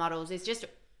other models.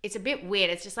 It's a bit weird.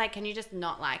 It's just like, can you just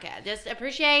not like it? Just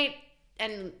appreciate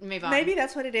and move on. Maybe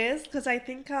that's what it is, because I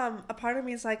think a part of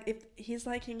me is like, if he's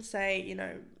liking, say, you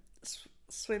know,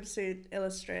 swimsuit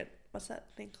illustrated, what's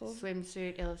that thing called?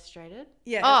 Swimsuit Illustrated?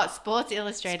 Yeah. Oh, Sports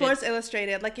Illustrated. Sports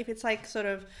Illustrated. Like if it's like sort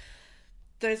of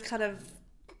those kind of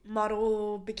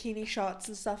model bikini shots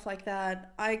and stuff like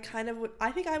that, I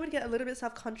think I would get a little bit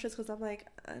self-conscious because I'm like,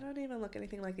 I don't even look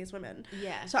anything like these women.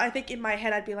 Yeah. So I think in my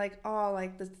head I'd be like, oh,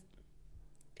 like this,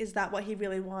 is that what he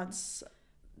really wants?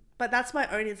 But that's my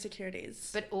own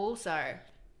insecurities. But also,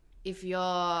 if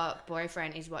your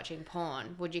boyfriend is watching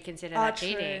porn, would you consider that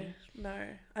cheating? No.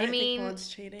 I don't think porn's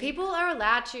cheating. People are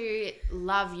allowed to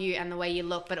love you and the way you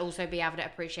look, but also be able to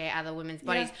appreciate other women's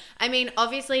bodies. Yeah. I mean,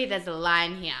 obviously there's a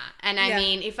line here. And I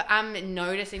mean, if I'm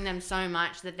noticing them so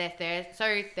much that they're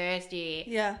so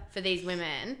thirsty for these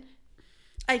women.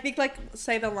 I think, like,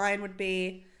 say the line would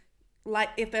be, like,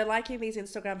 if they're liking these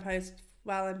Instagram posts,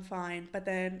 well and fine, but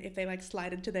then if they like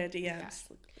slide into their DMs,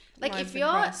 like if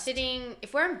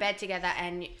we're in bed together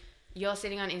and you're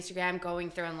sitting on Instagram going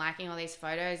through and liking all these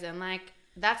photos, and like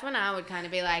that's when I would kind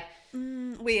of be like,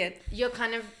 weird. You're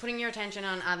kind of putting your attention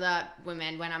on other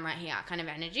women when I'm right here, kind of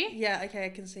energy. Yeah, okay, I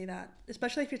can see that,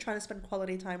 especially if you're trying to spend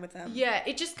quality time with them. Yeah,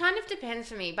 it just kind of depends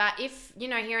for me. But if, you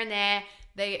know, here and there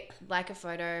they like a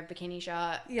photo, bikini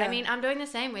shot. I mean, I'm doing the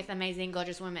same with amazing,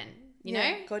 gorgeous women. You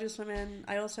know? Gorgeous women.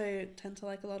 I also tend to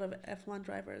like a lot of F1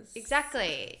 drivers.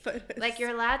 Exactly. Like, you're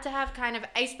allowed to have kind of,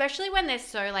 especially when they're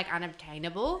so like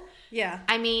unobtainable. Yeah.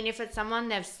 I mean, if it's someone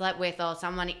they've slept with or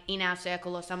someone in our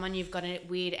circle or someone you've got a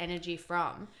weird energy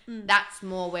from, that's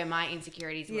more where my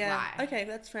insecurities would lie. Okay,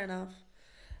 that's fair enough.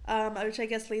 Which I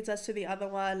guess leads us to the other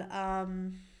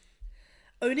one.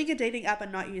 Owning a dating app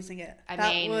and not using it.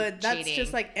 That's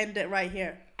just like end it right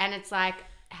here. And it's like,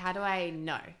 how do I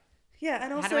know? Yeah,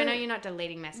 and also, how do I know you're not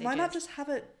deleting messages? Why not just have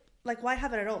it? Like, why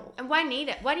have it at all? And why need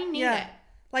it? Why do you need it?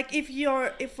 Like,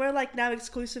 if we're like now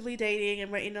exclusively dating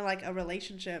and we're in like a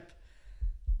relationship,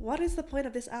 what is the point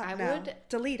of this app now? I would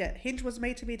delete it. Hinge was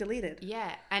made to be deleted.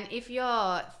 Yeah, and if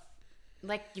you're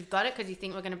like, you've got it because you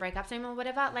think we're gonna break up soon or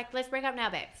whatever, like, let's break up now,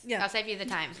 babes. Yeah, I'll save you the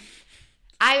time.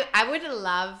 I would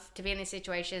love to be in this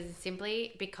situation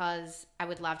simply because I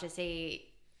would love to see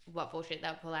what bullshit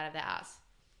they'll pull out of their ass.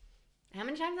 How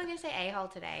many times am I going to say a-hole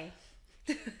today?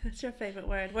 That's your favourite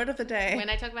word. Word of the day. When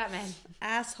I talk about men.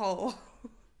 Asshole.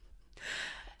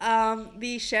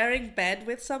 The sharing bed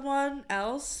with someone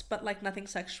else, but like nothing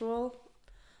sexual.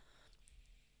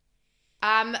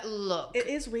 Look. It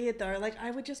is weird though. Like, I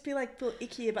would just be like, feel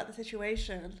icky about the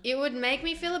situation. It would make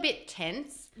me feel a bit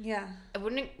tense. Yeah. I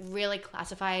wouldn't really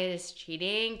classify it as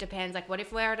cheating. Depends. Like, what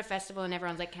if we're at a festival and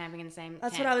everyone's like camping in the same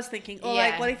That's tent? what I was thinking. Or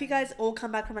like, what if you guys all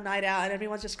come back from a night out and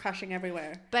everyone's just crashing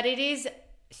everywhere? But it is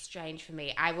strange for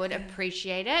me. I would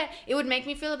appreciate it. It would make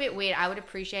me feel a bit weird. I would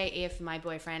appreciate if my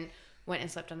boyfriend went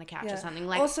and slept on the couch or something.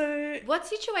 Like, also, what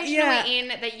situation are we in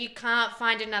that you can't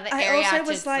find another area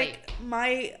to sleep?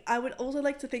 I would also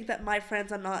like to think that my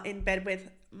friends are not in bed with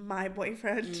my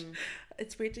boyfriend.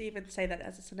 It's weird to even say that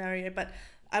as a scenario, but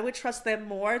I would trust them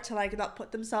more to like not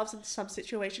put themselves in some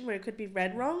situation where it could be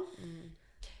read wrong.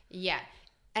 Yeah.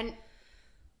 And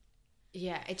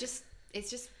yeah, it's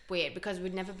just weird because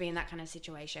we'd never be in that kind of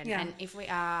situation. Yeah. And if we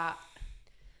are,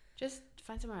 just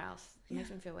find somewhere else. It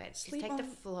makes me feel weird. Just take the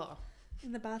floor.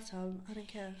 In the bathtub. I don't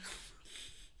care.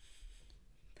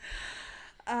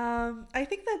 I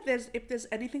think that if there's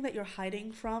anything that you're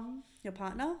hiding from your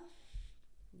partner.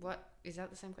 What? Is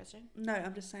that the same question? No,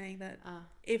 I'm just saying that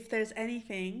if there's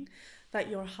anything that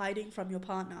you're hiding from your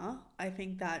partner, I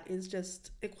think that is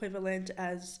just equivalent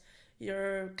as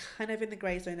you're kind of in the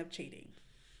grey zone of cheating.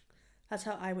 That's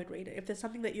how I would read it. If there's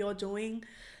something that you're doing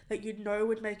that you know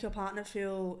would make your partner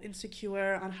feel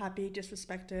insecure, unhappy,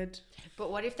 disrespected.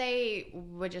 But what if they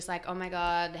were just like, oh my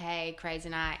God, hey, crazy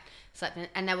night, slept in,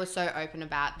 and they were so open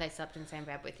about they slept in the same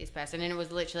bed with this person, and it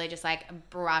was literally just like a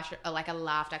brush or like a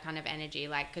laughter kind of energy,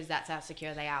 like, because that's how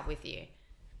secure they are with you.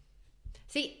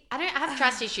 See, I don't have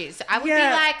trust issues. So I would be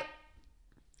like...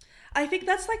 I think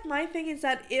that's like my thing is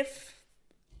that if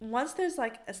once there's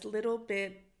like a little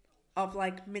bit of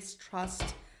like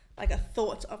mistrust, like a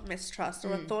thought of mistrust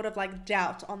or a thought of like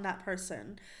doubt on that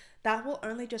person, that will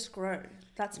only just grow.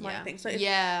 That's my thing. So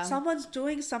if someone's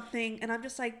doing something and I'm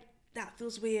just like, that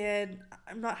feels weird,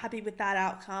 I'm not happy with that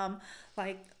outcome,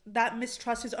 like that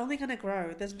mistrust is only going to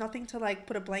grow. There's nothing to like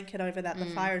put a blanket over that the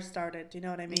fire started. Do you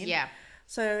know what I mean? Yeah.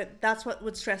 So that's what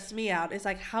would stress me out is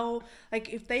like how,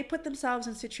 like if they put themselves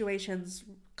in situations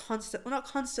not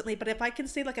constantly, but if I can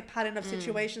see like a pattern of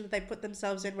situations that they put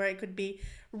themselves in where it could be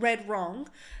read wrong,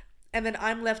 and then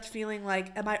I'm left feeling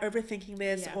like, am I overthinking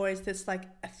this or is this like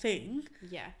a thing?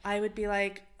 Yeah. I would be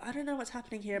like, I don't know what's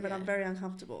happening here, but I'm very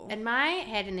uncomfortable. And my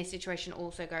head in this situation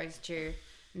also goes to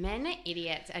men are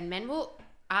idiots, and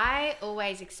I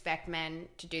always expect men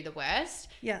to do the worst.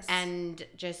 Yes. And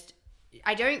just,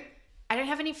 I don't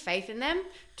have any faith in them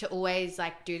to always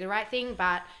like do the right thing,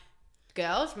 but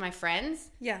girls, my friends,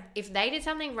 if they did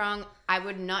something wrong, I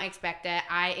would not expect it.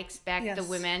 I expect the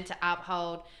women to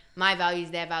uphold my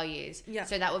values, their values. Yeah.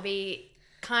 So that would be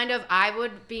kind of, I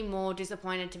would be more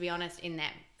disappointed, to be honest, in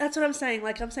them. That's what I'm saying.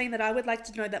 Like, I'm saying that I would like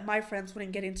to know that my friends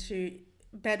wouldn't get into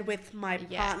bed with my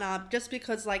partner just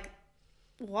because, like,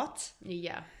 what?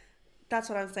 Yeah. That's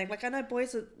what I'm saying. Like, I know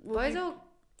boys will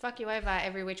fuck you over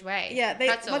every which way. Yeah.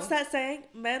 What's that saying?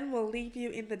 Men will leave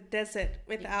you in the desert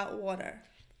without water.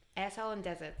 Asshole and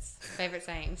deserts. Favorite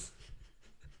sayings.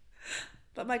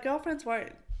 But my girlfriends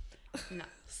won't. No.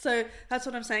 So that's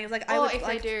what I'm saying. It's like, if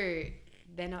they do,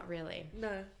 they're not really.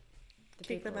 No.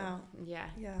 Kick them out. Yeah.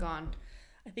 Gone.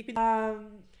 I think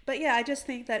but yeah, I just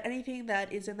think that anything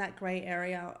that is in that grey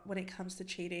area when it comes to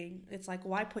cheating, it's like,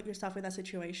 why put yourself in that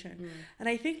situation? And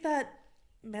I think that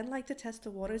men like to test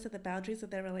the waters of the boundaries of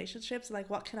their relationships. Like,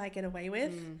 what can I get away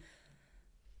with?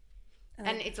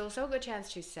 And it's also a good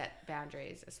chance to set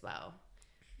boundaries as well.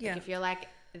 Like if you're like,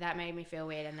 that made me feel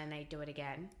weird, and then they do it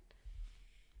again.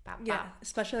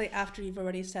 Especially after you've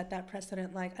already set that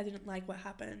precedent, like, I didn't like what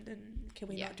happened, and can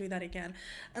we not do that again?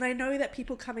 And I know that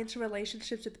people come into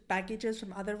relationships with baggages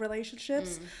from other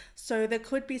relationships, so there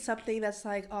could be something that's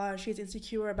like, oh, she's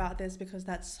insecure about this because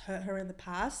that's hurt her in the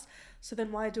past, so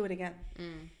then why do it again?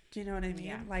 Do you know what I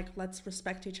mean? Like, let's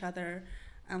respect each other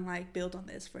and like build on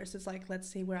this versus like, let's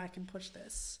see where I can push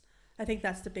this. I think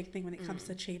that's the big thing when it comes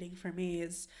to cheating for me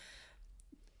is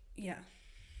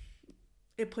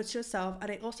it puts yourself, and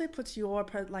it also puts your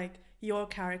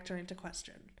character into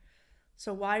question.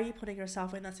 So why are you putting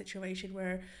yourself in that situation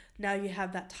where now you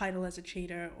have that title as a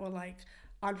cheater or like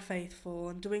unfaithful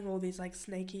and doing all these like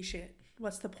snaky shit?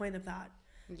 What's the point of that?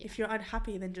 If you're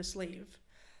unhappy, then just leave.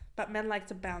 But men like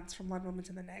to bounce from one woman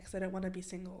to the next. They don't want to be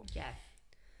single.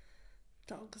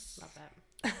 Dogs. Love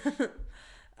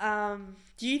that.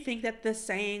 Do you think that the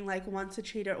saying like once a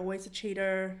cheater, always a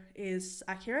cheater is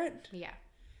accurate? Yeah.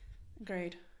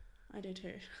 Agreed. I do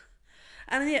too.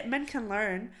 And yet men can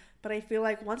learn, but I feel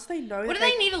like once they know... What do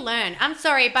they need to learn? I'm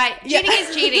sorry, but cheating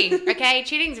is cheating, okay?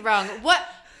 Cheating's wrong. What...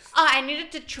 Oh, I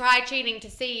needed to try cheating to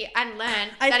see and learn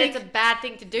that it's a bad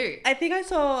thing to do. I think I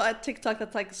saw a TikTok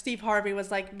that's like Steve Harvey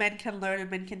was like, men can learn and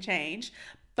men can change.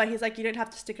 But he's like, you don't have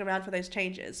to stick around for those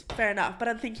changes. Fair enough. But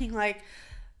I'm thinking like,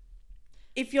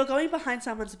 if you're going behind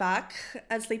someone's back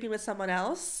and sleeping with someone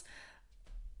else,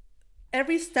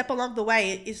 every step along the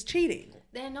way is cheating.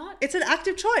 They're not. It's an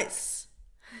active choice.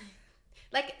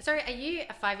 Like, sorry, are you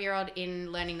a 5-year-old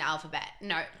in learning the alphabet?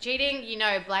 No. Cheating, you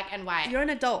know, black and white. You're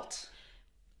an adult.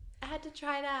 I had to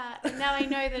try that. And now I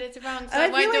know that it's wrong, so I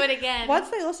won't do it again. Once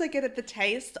they also get at the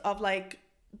taste of like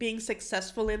being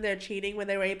successful in their cheating, when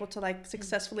they were able to like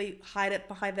successfully hide it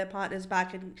behind their partner's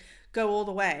back and go all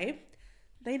the way,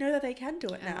 they know that they can do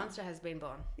it now. A monster has been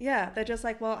born. Yeah, they're just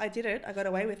like, well, I did it. I got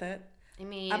away with it. I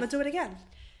mean... I'm going to do it again.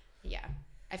 Yeah.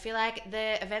 I feel like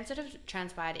the events that have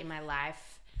transpired in my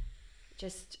life,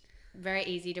 just very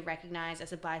easy to recognize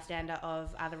as a bystander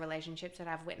of other relationships that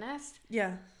I've witnessed.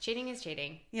 Yeah. Cheating is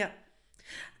cheating. Yeah.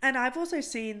 And I've also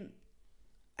seen,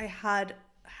 I had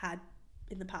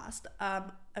in the past,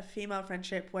 a female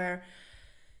friendship where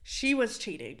she was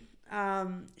cheating.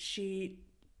 It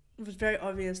was very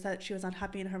obvious that she was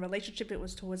unhappy in her relationship. It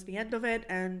was towards the end of it,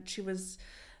 and she was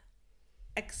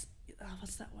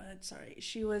what's that word? Sorry.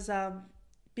 She was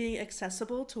being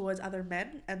accessible towards other men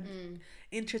and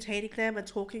entertaining them and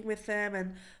talking with them, and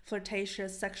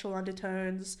flirtatious sexual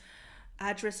undertones.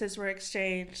 Addresses were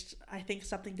exchanged. I think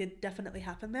something did definitely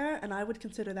happen there, and I would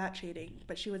consider that cheating.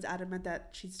 But she was adamant that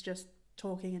she's just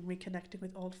talking and reconnecting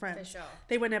with old friends. For sure.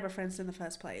 They were never friends in the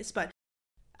first place. But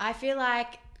I feel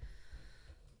like...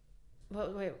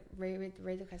 Wait,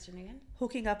 read the question again.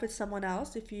 hooking up with someone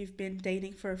else if you've been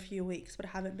dating for a few weeks but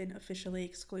haven't been officially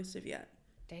exclusive yet.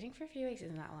 Dating for a few weeks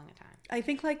isn't that long a time. I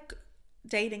think like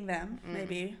dating them,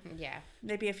 maybe. Yeah.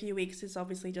 Maybe a few weeks is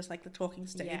obviously just like the talking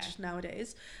stage Yeah.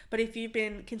 nowadays. But if you've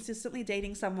been consistently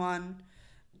dating someone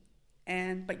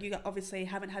but you obviously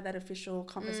haven't had that official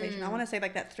conversation, I want to say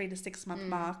like that 3 to 6 month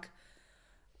mark,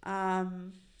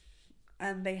 and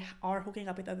they are hooking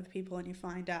up with other people and you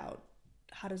find out,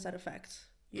 how does that affect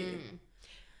you?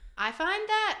 I find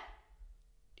that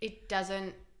it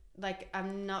doesn't, like,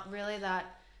 I'm not really that,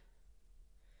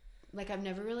 like, I've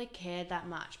never really cared that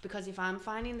much, because if I'm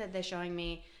finding that they're showing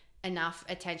me enough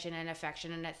attention and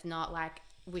affection and it's not like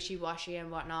wishy-washy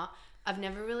and whatnot, I've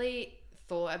never really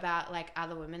thought about like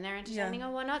other women they're entertaining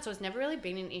or whatnot, so it's never really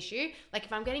been an issue. Like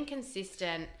if I'm getting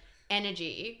consistent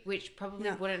energy, which probably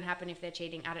wouldn't happen if they're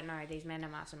cheating, I don't know, these men are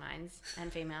masterminds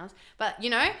and females, but you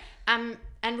know,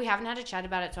 and we haven't had a chat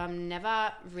about it, so I'm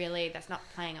never really, that's not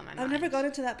playing on my mind. I've never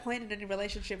gotten to that point in any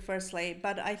relationship, firstly,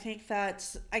 but I think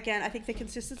that, again, I think the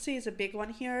consistency is a big one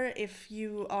here. If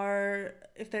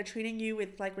they're treating you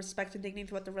with like respect and dignity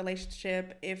throughout the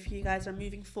relationship, if you guys are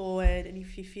moving forward and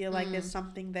if you feel like there's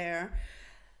something there,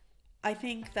 I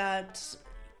think that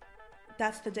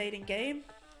that's the dating game.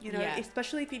 You know,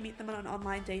 especially if you meet them on an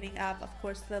online dating app, of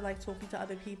course they're like talking to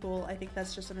other people. I think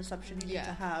that's just an assumption you need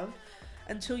to have.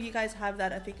 Until you guys have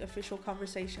that, I think, official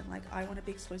conversation, like, I want to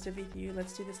be exclusive with you,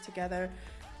 let's do this together.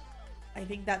 I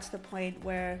think that's the point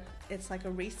where it's like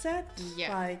a reset.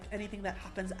 Like anything that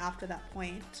happens after that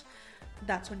point,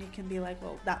 that's when you can be like,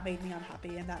 well, that made me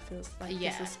unhappy and that feels like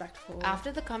disrespectful.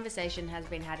 After the conversation has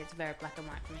been had, it's very black and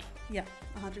white for me. Yeah,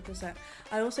 100%.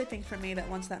 I also think for me that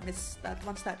once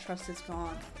that trust is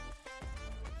gone,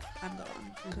 I'm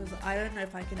gone, because I don't know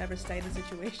if I can ever stay in a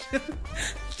situation.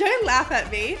 Don't laugh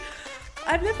at me.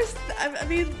 I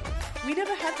mean, we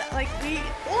never had that. Like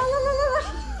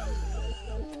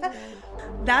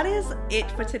that is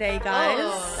it for today,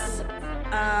 guys.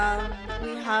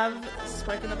 We have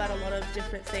spoken about a lot of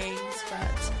different things,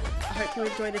 but I hope you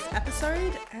enjoyed this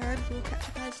episode, and we'll catch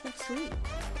you guys next week.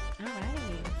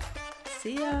 Alright.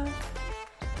 See ya.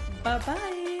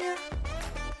 Bye-bye.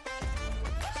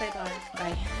 Say bye.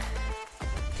 Bye.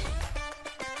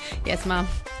 Yes, Mum.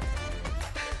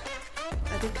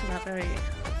 That did come out very